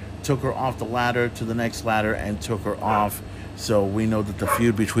Gigi, took her off the ladder to the next ladder, and took her off. So we know that the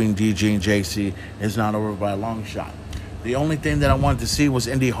feud between DG and JC is not over by a long shot. The only thing that I wanted to see was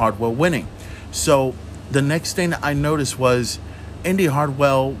Indy Hartwell winning. So the next thing that I noticed was Indy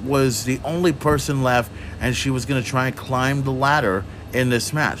Hartwell was the only person left, and she was going to try and climb the ladder in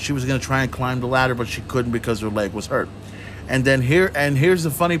this match. She was going to try and climb the ladder, but she couldn't because her leg was hurt. And then here's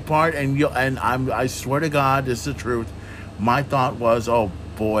the funny part, I swear to God, this is the truth. My thought was, oh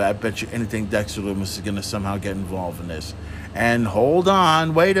boy, I bet you anything Dexter Lumis is going to somehow get involved in this. And hold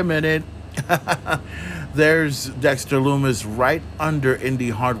on, wait a minute. There's Dexter Lumis right under Indy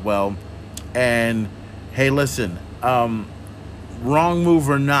Hartwell. And hey, listen, wrong move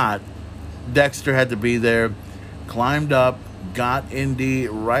or not, Dexter had to be there, climbed up, got Indy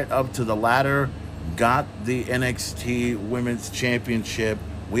right up to the ladder, got the NXT Women's Championship.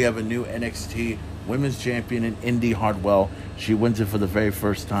 We have a new NXT Women's Champion in Indy Hartwell. She wins it for the very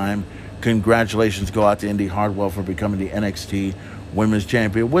first time. Congratulations go out to Indy Hartwell for becoming the NXT Women's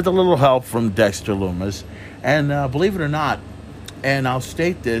Champion with a little help from Dexter Lumis. And believe it or not, and I'll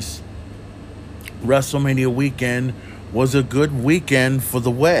state this, WrestleMania weekend was a good weekend for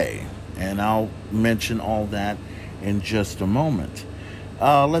the Way. And I'll mention all that in just a moment.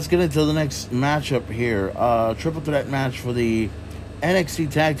 Let's get into the next matchup here. Triple threat match for the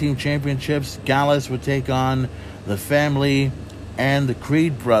NXT Tag Team Championships. Gallus would take on the Family and the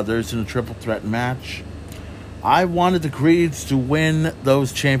Creed brothers in a triple threat match. I wanted the Creeds to win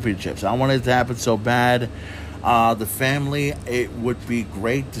those championships. I wanted it to happen so bad. The Family, it would be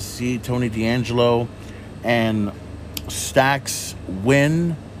great to see Tony D'Angelo and Stax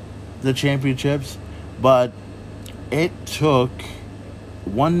win the championships, but it took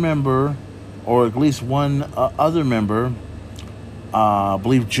one member, or at least one other member, I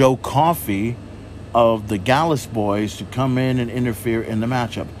believe Joe Coffey of the Gallus Boys, to come in and interfere in the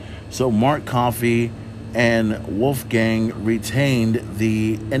matchup. So Mark Coffey and Wolfgang retained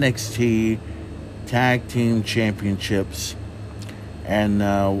the NXT Tag Team Championships. And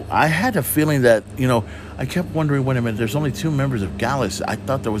I had a feeling that, I kept wondering, wait a minute, there's only two members of Gallus. I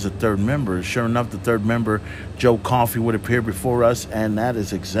thought there was a third member. Sure enough, the third member, Joe Coffey, would appear before us, and that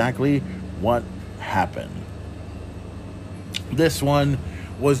is exactly what happened. This one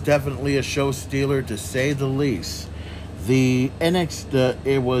was definitely a show stealer, to say the least. The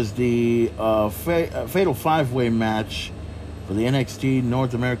it was the Fatal 5-Way match for the NXT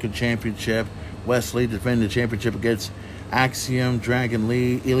North American Championship. Wesley defending the championship against Axiom, Dragon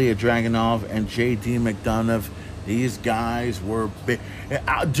Lee, Ilya Dragunov, and J.D. McDonough. These guys were big.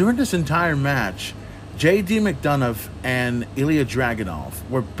 During this entire match, J.D. McDonough and Ilya Dragunov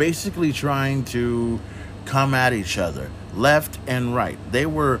were basically trying to come at each other, left and right. They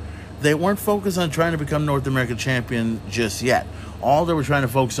weren't focused on trying to become North American champion just yet. All they were trying to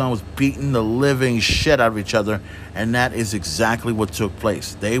focus on was beating the living shit out of each other, and that is exactly what took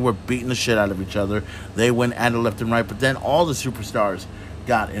place. They were beating the shit out of each other. They went at it left and right, but then all the superstars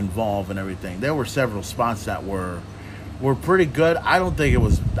got involved and everything. There were several spots that were pretty good. I don't think it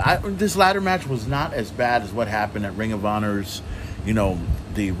was... this ladder match was not as bad as what happened at Ring of Honor's,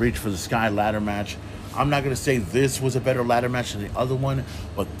 the Reach for the Sky ladder match. I'm not going to say this was a better ladder match than the other one,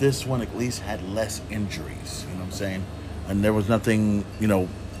 but this one at least had less injuries. You know what I'm saying? And there was nothing,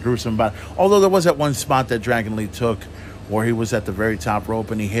 gruesome about it. Although there was that one spot that Dragon Lee took where he was at the very top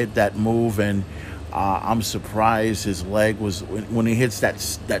rope and he hit that move, and I'm surprised his leg was... when he hits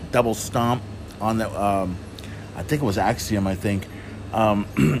that double stomp on the... I think it was Axiom,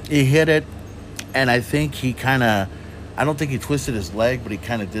 he hit it, and I think he kind of... I don't think he twisted his leg, but he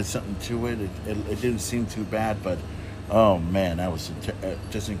kind of did something to it. It didn't seem too bad, but... oh, man, that was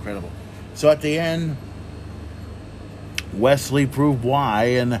just incredible. So at the end... Wesley proved why,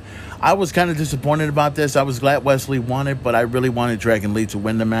 and I was kind of disappointed about this. I was glad Wesley won it, but I really wanted Dragon Lee to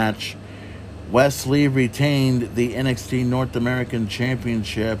win the match. Wesley retained the NXT North American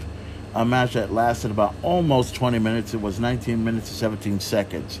Championship, a match that lasted about almost 20 minutes. It was 19 minutes and 17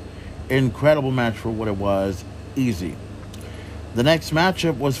 seconds. Incredible match for what it was. Easy. The next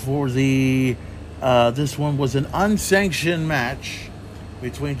matchup was for the... this one was an unsanctioned match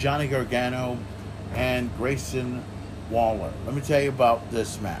between Johnny Gargano and Grayson Waller. Let me tell you about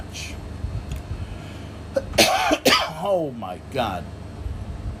this match. Oh my God.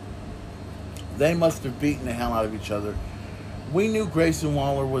 They must have beaten the hell out of each other. We knew Grayson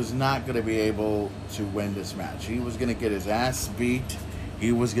Waller was not going to be able to win this match. He was going to get his ass beat.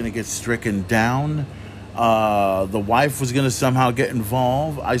 He was going to get stricken down. The wife was going to somehow get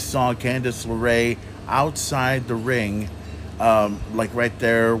involved. I saw Candice LeRae outside the ring, like right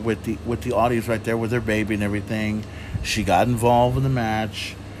there with the audience right there with her baby and everything. She got involved in the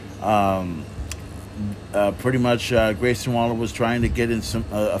match. Pretty much Grayson Waller was trying to get in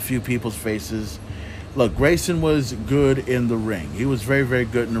a few people's faces. Look, Grayson was good in the ring. He was very, very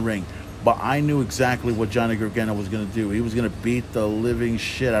good in the ring. But I knew exactly what Johnny Gargano was going to do. He was going to beat the living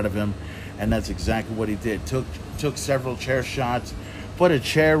shit out of him, and that's exactly what he did. Took several chair shots, put a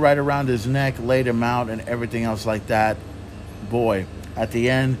chair right around his neck, laid him out, and everything else like that. Boy, at the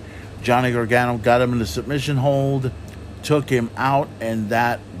end, Johnny Gargano got him in the submission hold, took him out, and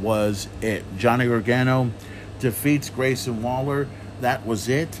that was it. Johnny Gargano defeats Grayson Waller. That was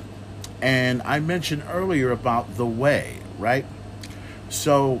it. And I mentioned earlier about The Way, right?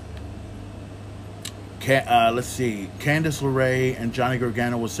 So, let's see. Candice LeRae and Johnny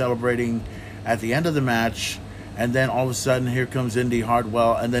Gargano was celebrating at the end of the match, and then all of a sudden, here comes Indy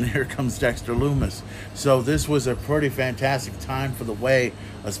Hartwell, and then here comes Dexter Lumis. So this was a pretty fantastic time for The Way,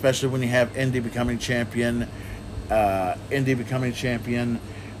 especially when you have Indy becoming champion, and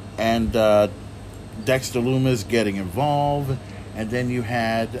Dexter Lumis getting involved, and then you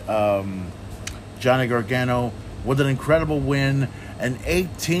had Johnny Gargano with an incredible win, an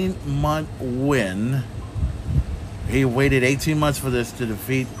 18-month win. He waited 18 months for this to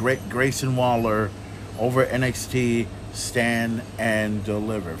defeat Grayson Waller over NXT Stand and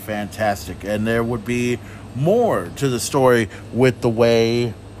Deliver. Fantastic. And there would be more to the story with The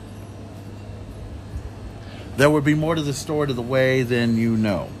Way. There would be more to the story to The Way than you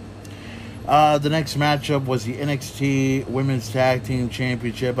know. The next matchup was the NXT Women's Tag Team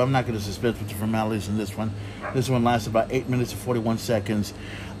Championship. I'm not going to dispense with the formalities in this one. This one lasted about 8 minutes and 41 seconds.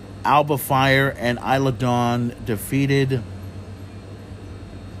 Alba Fire and Isla Dawn defeated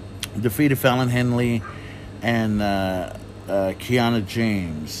Fallon Henley and Kiana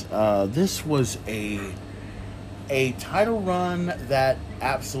James. This was a title run that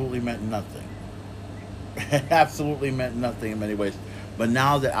absolutely meant nothing. Absolutely meant nothing in many ways. But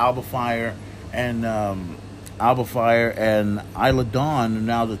now that Alba Fire and Isla Dawn are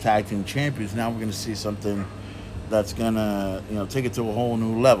now the tag team champions, now we're going to see something that's going to, take it to a whole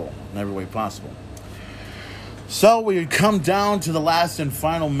new level in every way possible. So we come down to the last and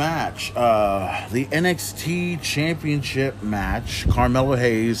final match, the NXT Championship match. Carmelo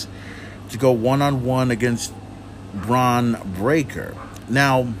Hayes to go one-on-one against Bron Breakker.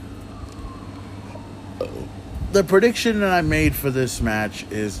 Now, the prediction that I made for this match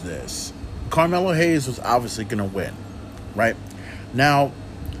is this. Carmelo Hayes was obviously going to win, right? Now,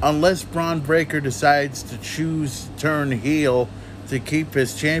 unless Bron Breakker decides to turn heel to keep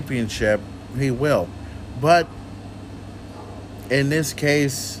his championship, he will. But in this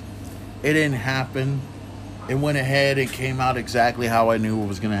case, It didn't happen. It went ahead. It came out exactly how I knew it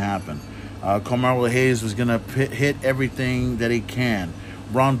was going to happen. Carmelo Hayes was going to hit everything that he can.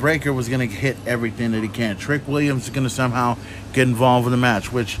 Braun Breaker was going to hit everything that he can. Trick Williams is going to somehow get involved in the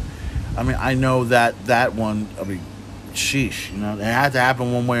match, which, I mean, I know that one, I mean, sheesh, you know, it had to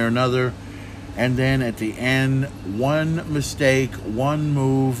happen one way or another. And then at the end, one mistake, one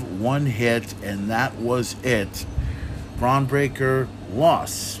move, one hit, and that was it. Braun Breaker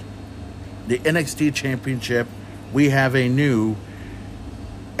lost the NXT Championship. We have a new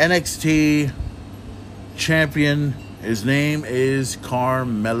NXT champion. His name is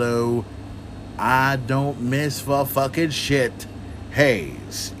Carmelo. I don't miss for fucking shit.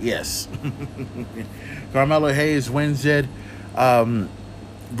 Hayes. Yes. Carmelo Hayes wins it.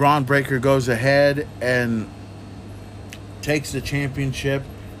 Braun Breaker goes ahead and takes the championship,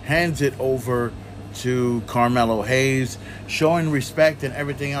 hands it over to Carmelo Hayes, showing respect and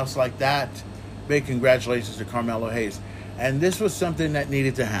everything else like that. Big congratulations to Carmelo Hayes. And this was something that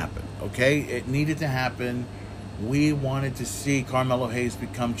needed to happen, okay? It needed to happen. We wanted to see Carmelo Hayes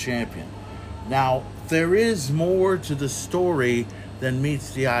become champion. Now, there is more to the story than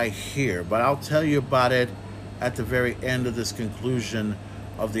meets the eye here, but I'll tell you about it at the very end of this conclusion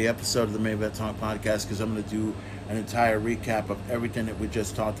of the episode of the Main Event Talk podcast, because I'm going to do an entire recap of everything that we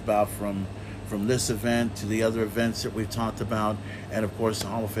just talked about, from this event to the other events that we've talked about, and of course the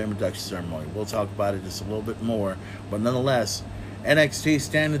Hall of Fame induction ceremony. We'll talk about it just a little bit more, but nonetheless, NXT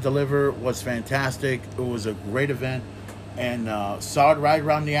Stand and Deliver was fantastic. It was a great event, and saw it right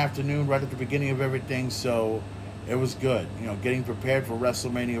around the afternoon, right at the beginning of everything, so it was good. You know, getting prepared for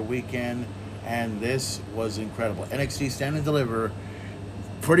WrestleMania weekend, and this was incredible. NXT Stand and Deliver,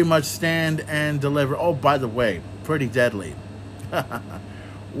 pretty much stand and deliver. Oh, by the way, Pretty Deadly.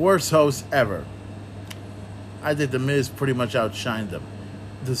 Worst host ever. I think The Miz pretty much outshined them,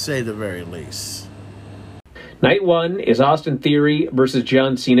 to say the very least. Night 1 is Austin Theory versus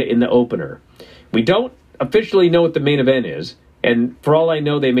John Cena in the opener. We don't officially know what the main event is, and for all I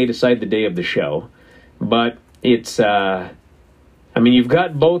know, they may decide the day of the show. But it's, I mean, you've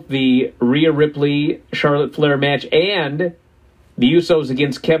got both the Rhea Ripley, Charlotte Flair match and the Usos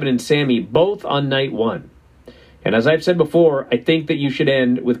against Kevin and Sami, both on Night 1. And as I've said before, I think that you should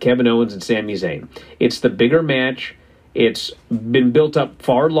end with Kevin Owens and Sami Zayn. It's the bigger match. It's been built up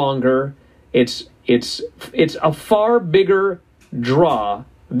far longer. It's a far bigger draw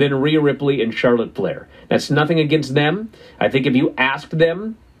than Rhea Ripley and Charlotte Flair. That's nothing against them. I think if you asked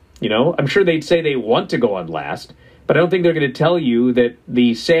them, you know, I'm sure they'd say they want to go on last, but I don't think they're going to tell you that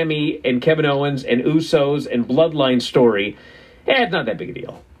the Sami and Kevin Owens and Usos and Bloodline story, it's not that big a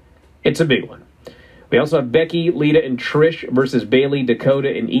deal. It's a big one. We also have Becky, Lita, and Trish versus Bayley, Dakota,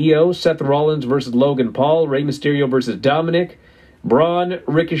 and Io. Seth Rollins versus Logan Paul. Rey Mysterio versus Dominic. Braun,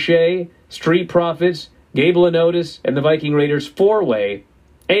 Ricochet, Street Profits, Gable and Otis, and the Viking Raiders 4-way.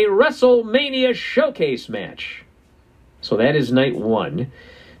 A WrestleMania showcase match. So that is Night 1.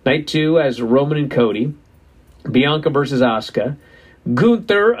 Night 2 has Roman and Cody. Bianca versus Asuka.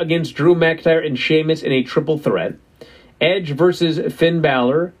 Gunther against Drew McIntyre and Sheamus in a triple threat. Edge versus Finn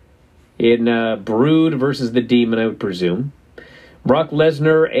Balor in Brood versus the Demon, I would presume. Brock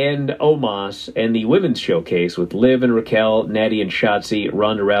Lesnar and Omos, and the women's showcase with Liv and Raquel, Natty and Shotzi,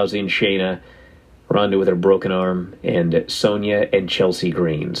 Ronda Rousey and Shayna, Ronda with her broken arm, and Sonya and Chelsea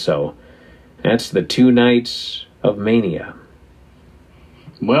Green. So that's the 2 nights of Mania.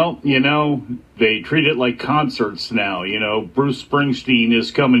 Well, you know, they treat it like concerts now. You know, Bruce Springsteen is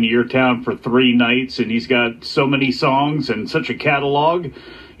coming to your town for 3 nights, and he's got so many songs and such a catalog.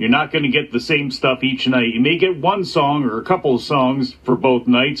 You're not going to get the same stuff each night. You may get one song or a couple of songs for both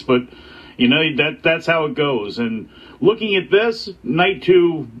nights, but, you know, that's how it goes. And looking at this, Night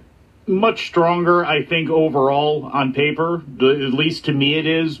 2, much stronger, I think, overall on paper. At least to me it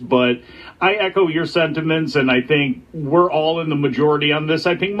is, but I echo your sentiments, and I think we're all in the majority on this.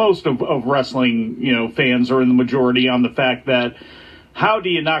 I think most of wrestling, you know, fans are in the majority on the fact that how do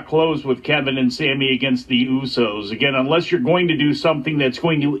you not close with Kevin and Sami against the Usos? Again, unless you're going to do something that's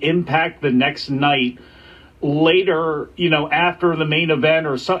going to impact the next night later, you know, after the main event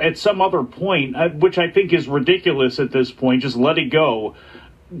or at some other point, which I think is ridiculous at this point, just let it go.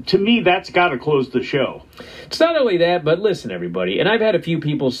 To me, that's got to close the show. It's not only that, but listen, everybody, and I've had a few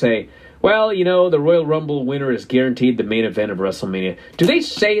people say, well, you know, the Royal Rumble winner is guaranteed the main event of WrestleMania. Do they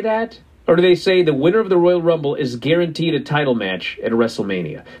say that? Or do they say the winner of the Royal Rumble is guaranteed a title match at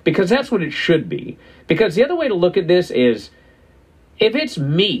WrestleMania? Because that's what it should be. Because the other way to look at this is, if it's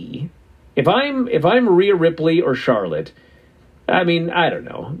me, if I'm Rhea Ripley or Charlotte, I mean, I don't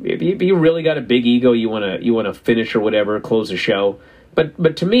know. If you really got a big ego, you wanna finish or whatever, close the show,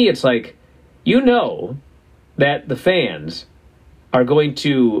 But to me, it's like, you know that the fans are going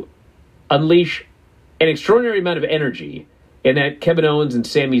to unleash an extraordinary amount of energy in that Kevin Owens and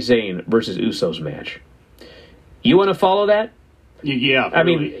Sami Zayn versus Usos match. You want to follow that? Yeah, I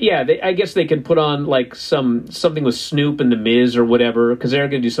mean, yeah. I guess they can put on like something with Snoop and the Miz or whatever, because they're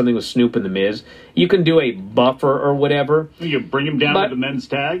going to do something with Snoop and the Miz. You can do a buffer or whatever. You bring him down to the men's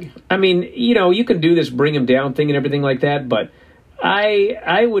tag. I mean, you can do this bring him down thing and everything like that, but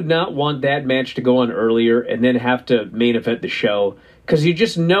I would not want that match to go on earlier and then have to main event the show, because you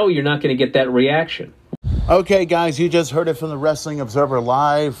just know you're not going to get that reaction. Okay, guys, you just heard it from the Wrestling Observer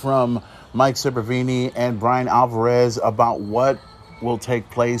Live from Mike Ciamprovini and Brian Alvarez about what will take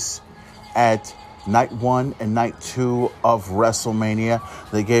place at Night 1 and Night 2 of WrestleMania.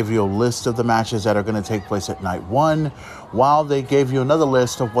 They gave you a list of the matches that are going to take place at Night 1, while they gave you another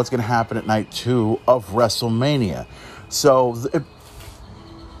list of what's going to happen at Night 2 of WrestleMania. So,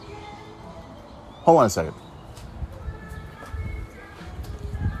 hold on a second.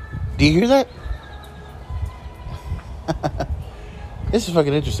 Do you hear that? This is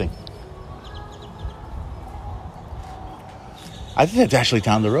fucking interesting. I think that's actually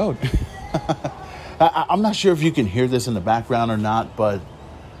down the road. I'm not sure if you can hear this in the background or not, but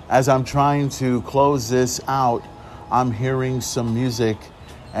as I'm trying to close this out, I'm hearing some music,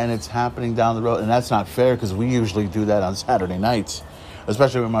 and it's happening down the road. And that's not fair, because we usually do that on Saturday nights,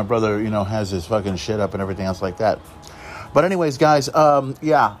 especially when my brother, has his fucking shit up and everything else like that. But anyways, guys,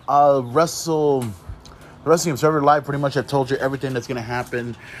 Wrestling Observer Live pretty much have told you everything that's going to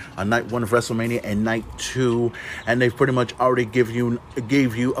happen on Night 1 of WrestleMania and Night 2. And they've pretty much already gave you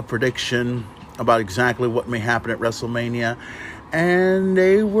a prediction about exactly what may happen at WrestleMania. And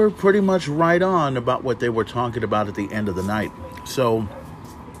they were pretty much right on about what they were talking about at the end of the night. So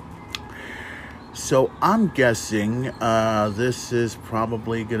I'm guessing this is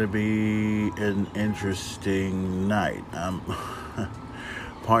probably going to be an interesting night.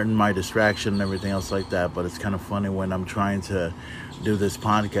 Pardon my distraction and everything else like that, but it's kind of funny when I'm trying to do this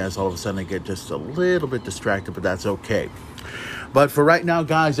podcast, all of a sudden I get just a little bit distracted, but that's okay. But for right now,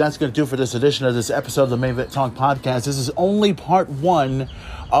 guys, that's going to do for this edition of this episode of the Main Event Talk podcast. This is only part 1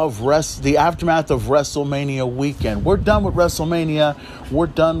 of the aftermath of WrestleMania weekend. We're done with WrestleMania. We're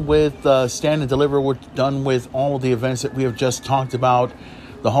done with Stand and Deliver. We're done with all of the events that we have just talked about.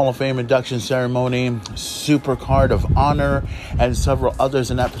 The Hall of Fame induction ceremony, Super Card of Honor, and several others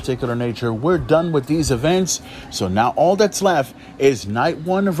in that particular nature. We're done with these events. So now all that's left is Night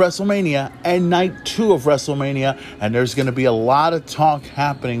 1 of WrestleMania and Night 2 of WrestleMania. And there's going to be a lot of talk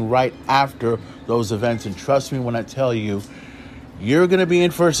happening right after those events. And trust me when I tell you, you're going to be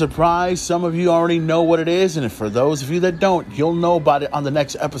in for a surprise. Some of you already know what it is. And for those of you that don't, you'll know about it on the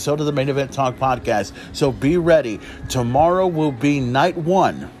next episode of the Main Event Talk podcast. So be ready. Tomorrow will be Night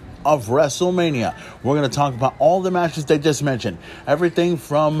 1 of WrestleMania. We're going to talk about all the matches they just mentioned. Everything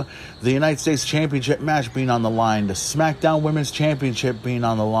from the United States Championship match being on the line, the SmackDown Women's Championship being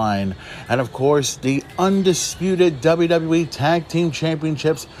on the line, and of course, the undisputed WWE Tag Team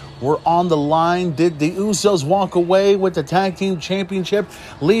Championships were on the line. Did the Usos walk away with the Tag Team Championship,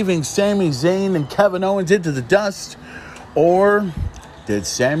 leaving Sami Zayn and Kevin Owens into the dust? Or did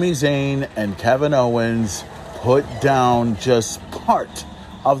Sami Zayn and Kevin Owens put down just part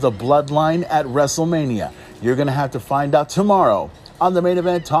of the bloodline at WrestleMania? You're going to have to find out tomorrow on the Main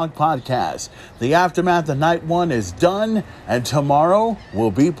Event Talk podcast. The aftermath of Night 1 is done, and tomorrow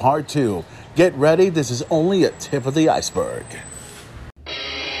will be part 2. Get ready. This is only a tip of the iceberg.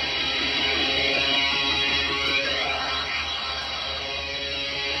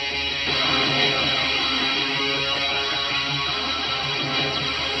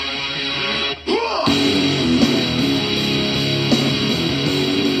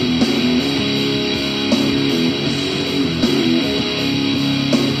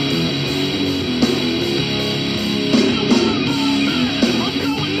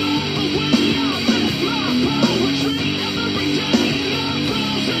 Every day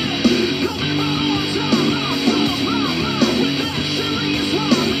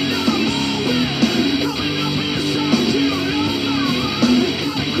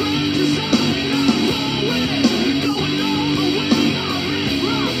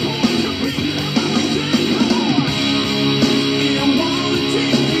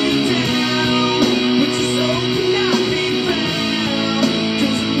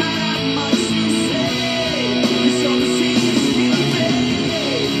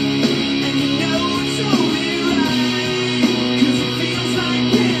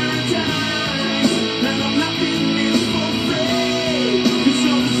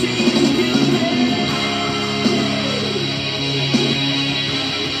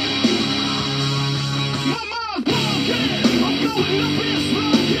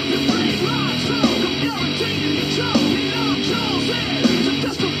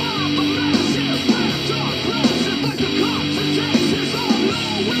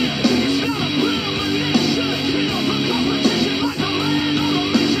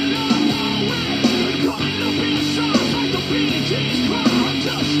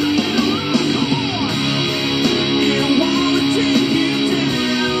just